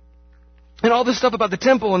me. And all this stuff about the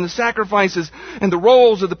temple and the sacrifices and the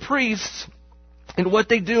roles of the priests and what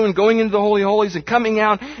they do and going into the Holy of Holies and coming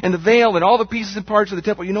out and the veil and all the pieces and parts of the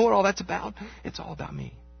temple. You know what all that's about? It's all about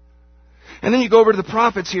me. And then you go over to the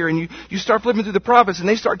prophets here and you start flipping through the prophets and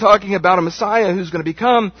they start talking about a Messiah who's going to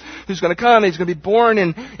come. He's going to be born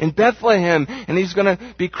in Bethlehem and He's going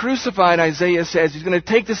to be crucified, Isaiah says. He's going to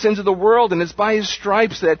take the sins of the world, and it's by His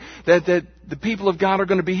stripes that the people of God are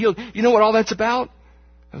going to be healed. You know what all that's about?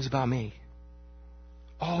 It was about me.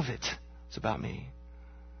 All of it is about me.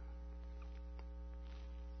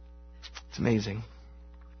 It's amazing.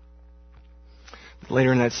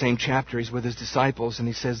 Later in that same chapter, He's with His disciples, and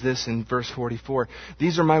He says this in verse 44.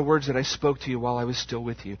 These are my words that I spoke to you while I was still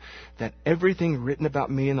with you, that everything written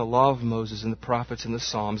about me in the law of Moses and the prophets and the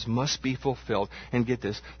Psalms must be fulfilled. And get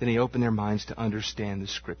this, then He opened their minds to understand the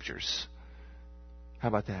Scriptures. How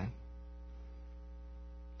about that?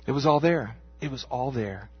 It was all there. It was all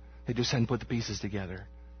there. They just hadn't put the pieces together.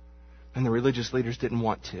 And the religious leaders didn't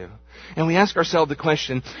want to. And we ask ourselves the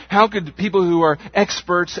question, how could people who are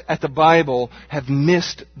experts at the Bible have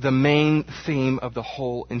missed the main theme of the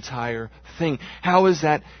whole entire thing? How is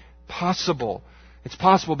that possible? It's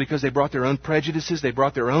possible because they brought their own prejudices, they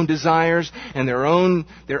brought their own desires, and their own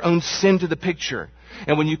sin to the picture.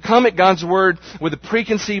 And when you come at God's Word with the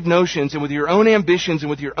preconceived notions and with your own ambitions and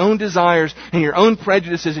with your own desires and your own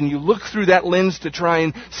prejudices, and you look through that lens to try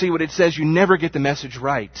and see what it says, you never get the message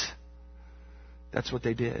right. That's what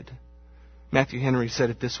they did. Matthew Henry said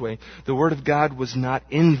it this way: the Word of God was not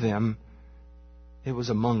in them, it was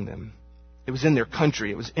among them. It was in their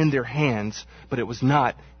country, it was in their hands, but it was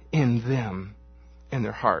not in them, in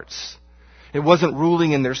their hearts. It wasn't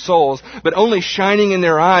ruling in their souls, but only shining in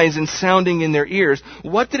their eyes and sounding in their ears.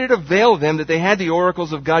 What did it avail them that they had the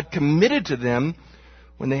oracles of God committed to them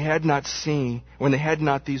when they had not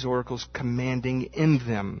these oracles commanding in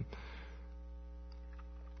them?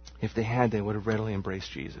 If they had, they would have readily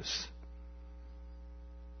embraced Jesus.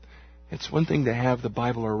 It's one thing to have the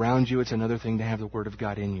Bible around you. It's another thing to have the Word of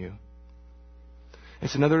God in you.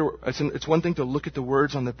 It's one thing to look at the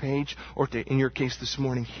words on the page, or to, in your case this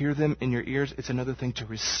morning, hear them in your ears. It's another thing to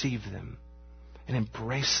receive them and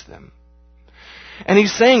embrace them. And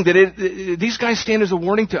he's saying that these guys stand as a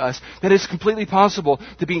warning to us that it's completely possible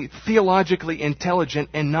to be theologically intelligent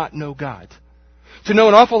and not know God. To know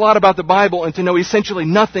an awful lot about the Bible and to know essentially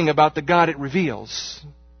nothing about the God it reveals.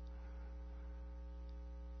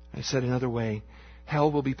 I said another way,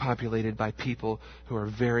 hell will be populated by people who are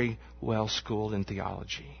very well schooled in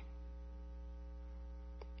theology.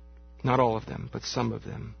 Not all of them, but some of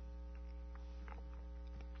them.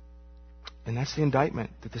 And that's the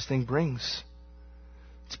indictment that this thing brings.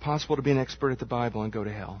 It's possible to be an expert at the Bible and go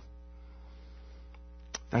to hell.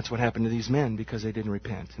 That's what happened to these men because they didn't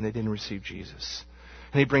repent and they didn't receive Jesus.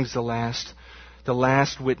 And he brings the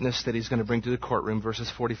last witness that he's going to bring to the courtroom,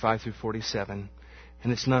 verses 45 through 47.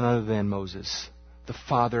 And it's none other than Moses, the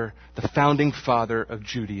founding father of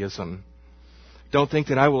Judaism. Don't think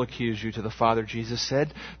that I will accuse you to the Father, Jesus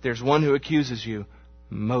said. There's one who accuses you,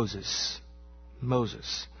 Moses.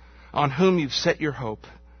 Moses, on whom you've set your hope.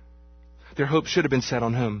 Their hope should have been set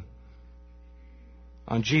on whom?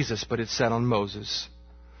 On Jesus, but it's set on Moses.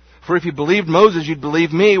 For if you believed Moses, you'd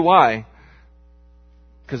believe me. Why?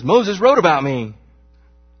 Because Moses wrote about me.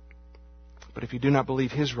 But if you do not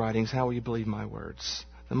believe his writings, how will you believe my words?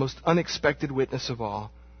 The most unexpected witness of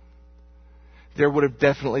all. there would have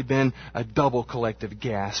definitely been a double collective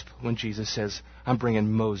gasp when Jesus says, I'm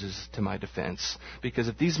bringing Moses to my defense. Because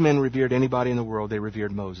if these men revered anybody in the world, they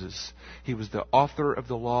revered Moses. He was the author of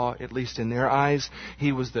the law, at least in their eyes.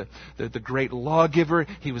 He was the great lawgiver.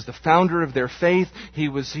 He was the founder of their faith. He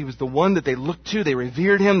was the one that they looked to. They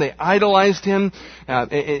revered him. They idolized him.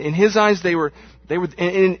 In his eyes,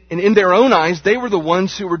 in their own eyes, they were the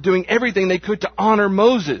ones who were doing everything they could to honor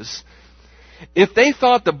Moses. If they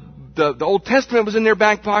thought the Old Testament was in their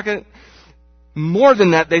back pocket, more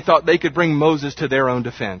than that, they thought they could bring Moses to their own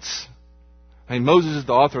defense. I mean, Moses is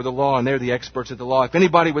the author of the law, and they're the experts of the law. If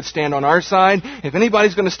anybody would stand on our side, if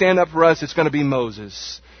anybody's going to stand up for us, it's going to be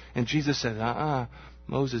Moses. And Jesus said,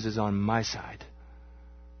 Moses is on my side.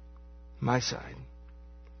 My side.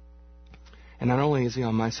 And not only is he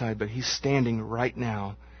on my side, but he's standing right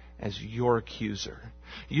now as your accuser.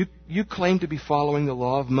 You claim to be following the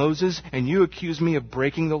law of Moses, and you accuse me of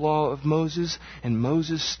breaking the law of Moses, and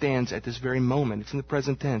Moses stands at this very moment, it's in the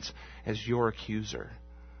present tense, as your accuser,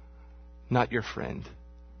 not your friend.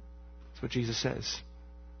 That's what Jesus says.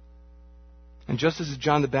 And just as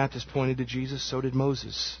John the Baptist pointed to Jesus, so did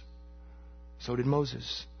Moses. So did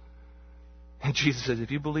Moses. And Jesus says,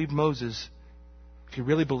 if you believed Moses, if you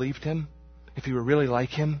really believed him, if you were really like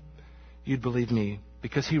him, you'd believe me,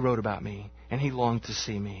 because he wrote about me, and he longed to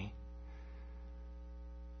see me.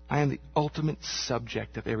 I am the ultimate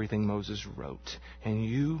subject of everything Moses wrote, and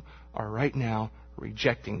you are right now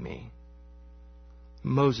rejecting me.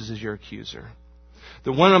 Moses is your accuser.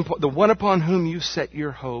 The one upon whom you set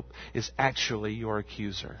your hope is actually your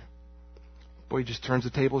accuser. Boy, he just turns the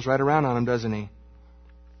tables right around on him, doesn't he?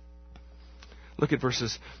 Look at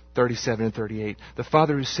verses 37 and 38. The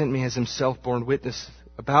Father who sent me has himself borne witness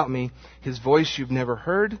about me. His voice you've never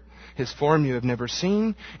heard, his form you have never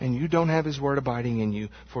seen, and you don't have his word abiding in you,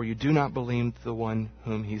 for you do not believe the one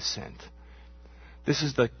whom he sent. This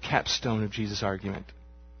is the capstone of Jesus' argument.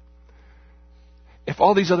 If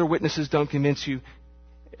all these other witnesses don't convince you,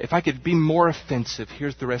 if I could be more offensive,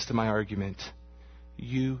 here's the rest of my argument.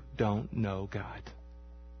 You don't know God.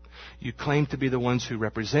 You claim to be the ones who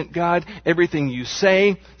represent God. Everything you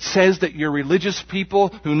say says that you're religious people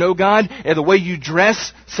who know God. And the way you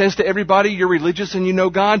dress says to everybody you're religious and you know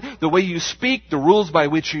God. The way you speak, the rules by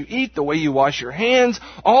which you eat, the way you wash your hands,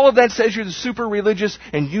 all of that says you're the super religious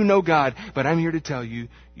and you know God. But I'm here to tell you,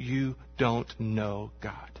 you don't know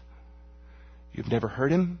God. You've never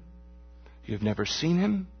heard him. You've never seen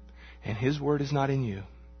him. And his word is not in you.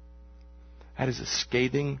 That is a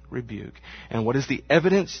scathing rebuke. And what is the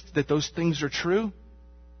evidence that those things are true?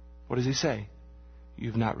 What does he say?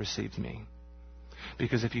 You've not received me.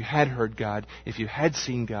 Because if you had heard God, if you had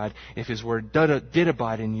seen God, if his word did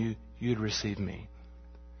abide in you, you'd receive me.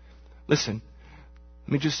 Listen,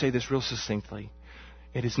 let me just say this real succinctly.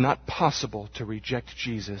 It is not possible to reject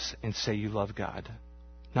Jesus and say you love God.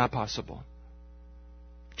 Not possible.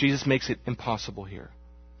 Jesus makes it impossible here.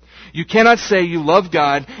 You cannot say you love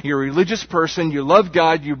God, you're a religious person, you love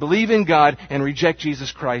God, you believe in God, and reject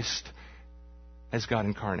Jesus Christ as God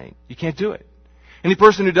incarnate. You can't do it. Any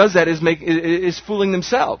person who does that is fooling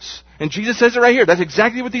themselves. And Jesus says it right here. That's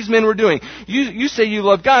exactly what these men were doing. You say you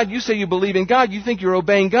love God, you say you believe in God, you think you're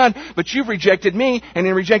obeying God, but you've rejected me, and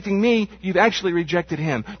in rejecting me, you've actually rejected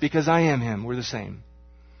him, because I am him. We're the same.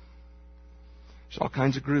 There's all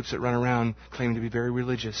kinds of groups that run around claiming to be very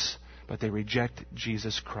religious, but they reject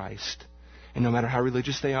Jesus Christ. And no matter how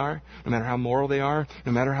religious they are, no matter how moral they are,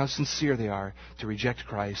 no matter how sincere they are, to reject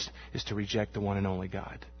Christ is to reject the one and only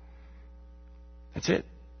God. That's it.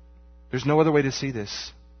 There's no other way to see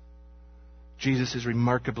this. Jesus is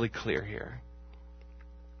remarkably clear here.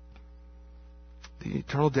 The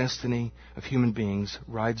eternal destiny of human beings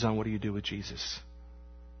rides on what do you do with Jesus.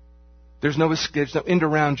 There's no end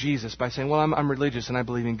around Jesus by saying, well, I'm religious and I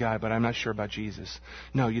believe in God, but I'm not sure about Jesus.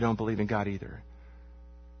 No, you don't believe in God either.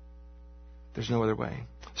 There's no other way.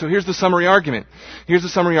 So here's the summary argument. Here's the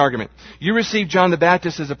summary argument. You received John the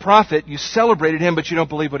Baptist as a prophet. You celebrated him, but you don't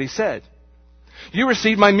believe what he said. You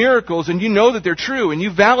received my miracles, and you know that they're true, and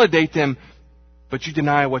you validate them, but you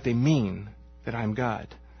deny what they mean, that I'm God.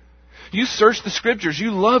 You search the Scriptures.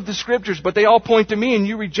 You love the Scriptures, but they all point to me, and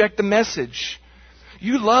you reject the message.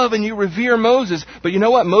 You love and you revere Moses, but you know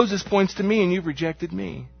what? Moses points to me and you've rejected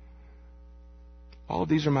me. All of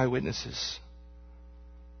these are my witnesses.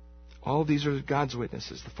 All of these are God's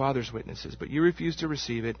witnesses, the Father's witnesses, but you refuse to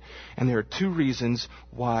receive it, and there are two reasons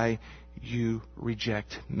why you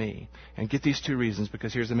reject me. And get these two reasons,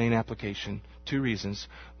 because here's the main application. Two reasons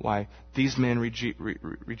why these men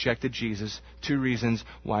rejected Jesus. Two reasons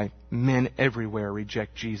why men everywhere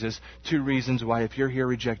reject Jesus. Two reasons why if you're here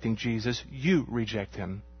rejecting Jesus, you reject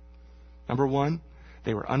him. Number one,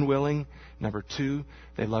 they were unwilling. Number two,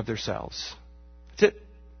 they loved themselves. That's it.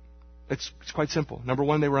 It's quite simple. Number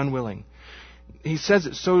one, they were unwilling. He says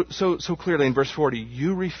it so clearly in verse 40.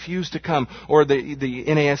 You refuse to come. Or the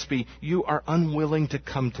NASB, you are unwilling to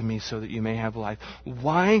come to me so that you may have life.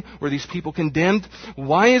 Why were these people condemned?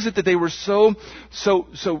 Why is it that they were so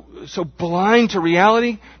blind to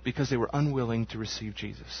reality? Because they were unwilling to receive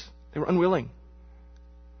Jesus. They were unwilling.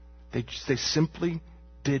 They simply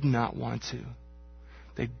did not want to.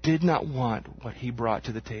 They did not want what He brought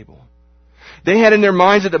to the table. They had in their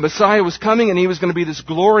minds that the Messiah was coming and He was going to be this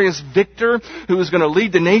glorious victor who was going to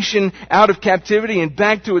lead the nation out of captivity and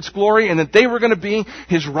back to its glory, and that they were going to be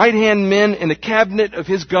His right-hand men in the cabinet of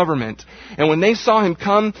His government. And when they saw Him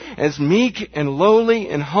come as meek and lowly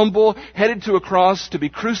and humble, headed to a cross to be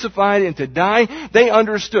crucified and to die, they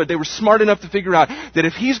understood. They were smart enough to figure out that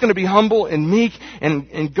if He's going to be humble and meek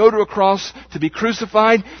and go to a cross to be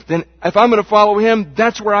crucified, then if I'm going to follow Him,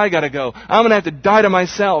 that's where I got to go. I'm going to have to die to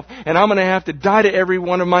myself, and I'm going to have to die to every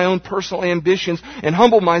one of my own personal ambitions and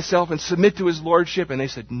humble myself and submit to His lordship. And they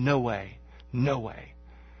said, no way, no way.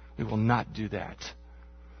 We will not do that.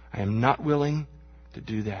 I am not willing to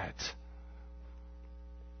do that.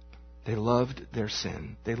 They loved their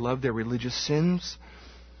sin. They loved their religious sins.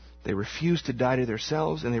 They refused to die to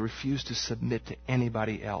themselves, and they refused to submit to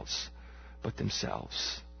anybody else but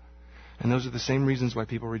themselves. And those are the same reasons why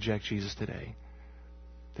people reject Jesus today.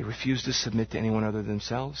 They refuse to submit to anyone other than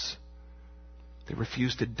themselves. They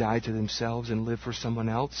refuse to die to themselves and live for someone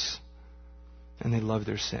else. And they love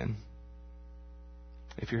their sin.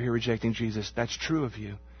 If you're here rejecting Jesus, that's true of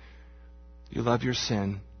you. You love your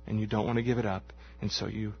sin and you don't want to give it up, and so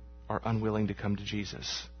you are unwilling to come to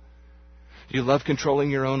Jesus. You love controlling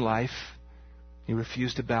your own life. You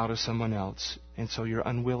refuse to bow to someone else, and so you're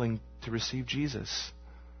unwilling to receive Jesus.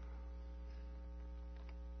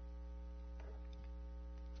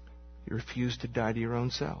 You refuse to die to your own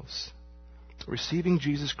selves. Receiving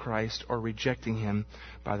Jesus Christ or rejecting Him,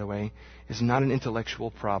 by the way, is not an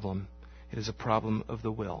intellectual problem. It is a problem of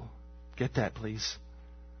the will. Get that, please.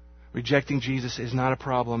 Rejecting Jesus is not a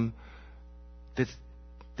problem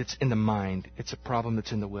that's in the mind. It's a problem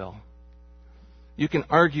that's in the will. You can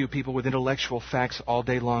argue people with intellectual facts all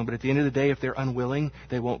day long, but at the end of the day, if they're unwilling,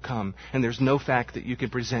 they won't come. And there's no fact that you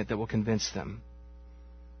can present that will convince them.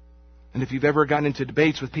 And if you've ever gotten into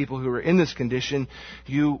debates with people who are in this condition,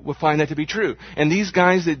 you will find that to be true. And these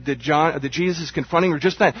guys that Jesus is confronting are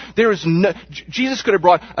just that. Jesus could have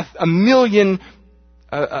brought a million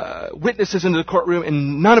witnesses into the courtroom,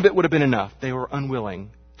 and none of it would have been enough. They were unwilling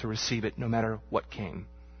to receive it, no matter what came.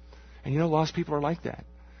 And lost people are like that.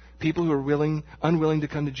 People who are unwilling to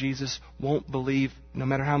come to Jesus won't believe, no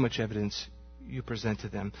matter how much evidence you present to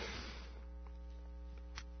them.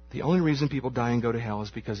 The only reason people die and go to hell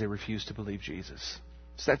is because they refuse to believe Jesus.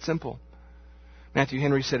 It's that simple. Matthew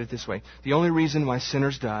Henry said it this way: the only reason why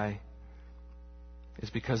sinners die is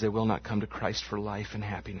because they will not come to Christ for life and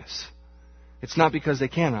happiness. It's not because they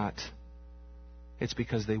cannot. It's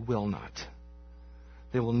because they will not.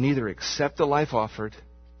 They will neither accept the life offered,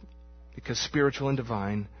 because spiritual and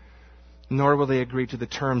divine, nor will they agree to the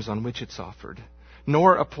terms on which it's offered,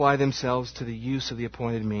 nor apply themselves to the use of the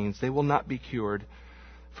appointed means. They will not be cured,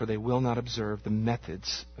 for they will not observe the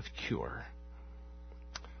methods of cure.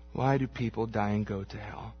 Why do people die and go to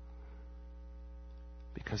hell?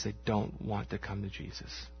 Because they don't want to come to Jesus.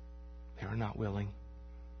 They are not willing.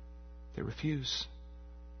 They refuse.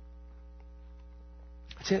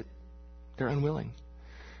 That's it. They're unwilling.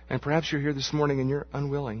 And perhaps you're here this morning and you're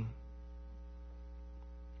unwilling.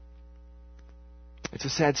 It's a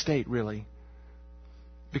sad state, really.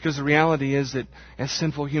 Because the reality is that as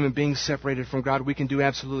sinful human beings separated from God, we can do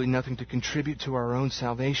absolutely nothing to contribute to our own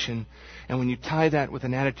salvation. And when you tie that with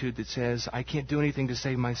an attitude that says, I can't do anything to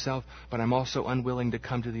save myself, but I'm also unwilling to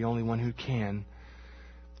come to the only one who can,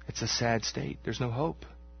 it's a sad state. There's no hope.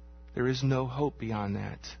 There is no hope beyond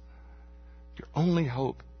that. Your only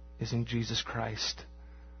hope is in Jesus Christ.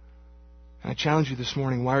 And I challenge you this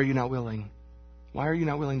morning, why are you not willing? Why are you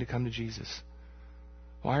not willing to come to Jesus?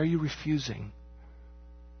 Why are you refusing?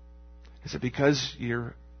 Is it because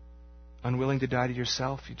you're unwilling to die to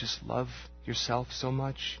yourself? You just love yourself so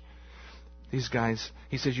much? These guys,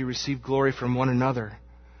 he says, you receive glory from one another.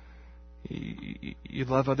 You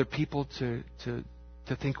love other people to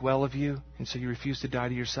think well of you, and so you refuse to die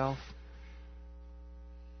to yourself?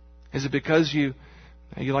 Is it because you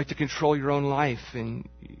like to control your own life and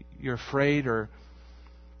you're afraid, or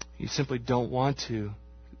you simply don't want to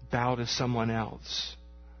bow to someone else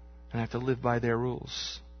and have to live by their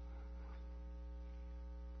rules?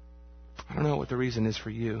 I don't know what the reason is for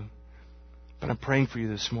you, but I'm praying for you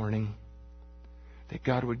this morning that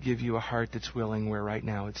God would give you a heart that's willing where right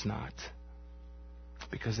now it's not.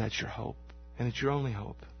 Because that's your hope. And it's your only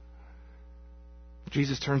hope.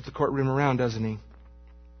 Jesus turns the courtroom around, doesn't he?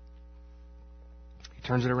 He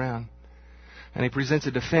turns it around. And he presents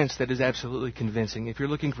a defense that is absolutely convincing. If you're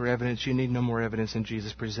looking for evidence, you need no more evidence than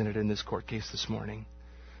Jesus presented in this court case this morning.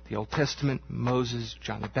 The Old Testament, Moses,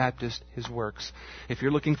 John the Baptist, his works. If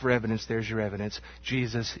you're looking for evidence, there's your evidence.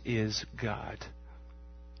 Jesus is God.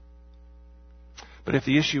 But if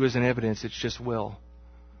the issue isn't evidence, it's just will.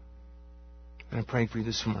 And I'm praying for you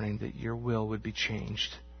this morning that your will would be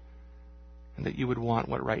changed. And that you would want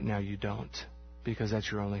what right now you don't. Because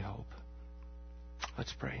that's your only hope.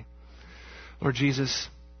 Let's pray. Lord Jesus,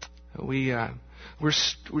 we're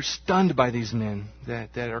stunned by these men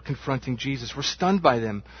that are confronting Jesus. We're stunned by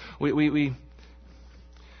them. We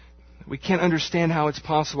can't understand how it's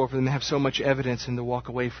possible for them to have so much evidence and to walk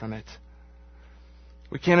away from it.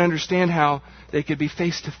 We can't understand how they could be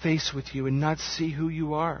face to face with you and not see who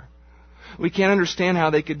you are. We can't understand how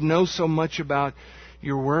they could know so much about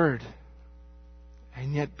your word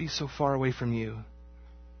and yet be so far away from you.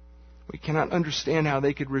 We cannot understand how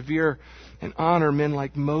they could revere and honor men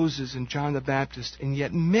like Moses and John the Baptist and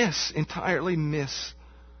yet entirely miss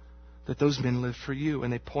that those men lived for you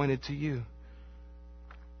and they pointed to you.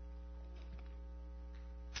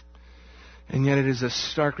 And yet it is a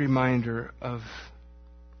stark reminder of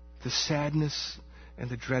the sadness and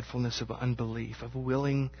the dreadfulness of unbelief, of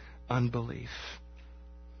willing unbelief,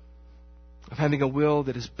 of having a will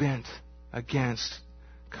that is bent against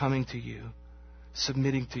coming to you,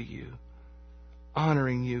 submitting to you,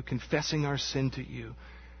 honoring you, confessing our sin to you,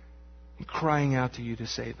 and crying out to you to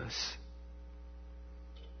save us.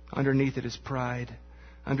 Underneath it is pride.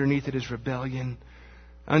 Underneath it is rebellion.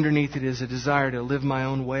 Underneath it is a desire to live my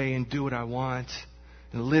own way and do what I want,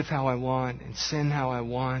 and live how I want, and sin how I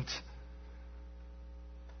want,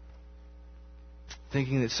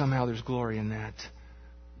 thinking that somehow there's glory in that.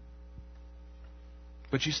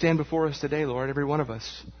 But you stand before us today, Lord, every one of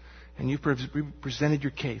us, and you've presented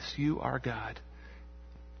your case. You are God.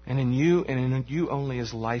 And in you and in you only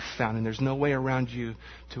is life found. And there's no way around you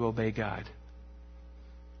to obey God.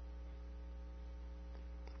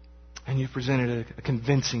 And you've presented a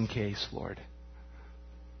convincing case, Lord.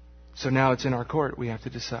 So now it's in our court. We have to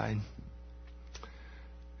decide.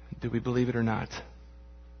 Do we believe it or not?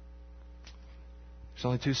 There's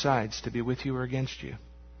only two sides, to be with you or against you.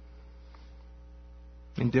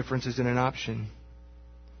 Indifference isn't an option.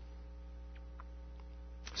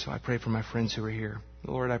 So I pray for my friends who are here.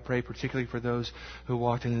 Lord, I pray particularly for those who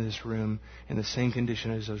walked into this room in the same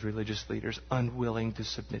condition as those religious leaders, unwilling to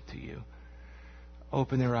submit to you.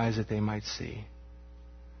 Open their eyes that they might see.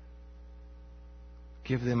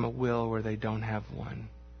 Give them a will where they don't have one.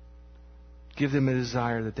 Give them a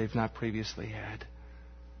desire that they've not previously had,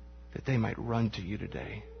 that they might run to you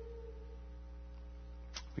today.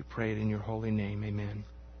 We pray it in your holy name. Amen.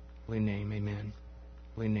 Holy name. Amen.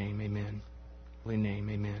 Holy name. Amen. Holy name.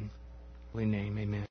 Amen. Holy name. Amen.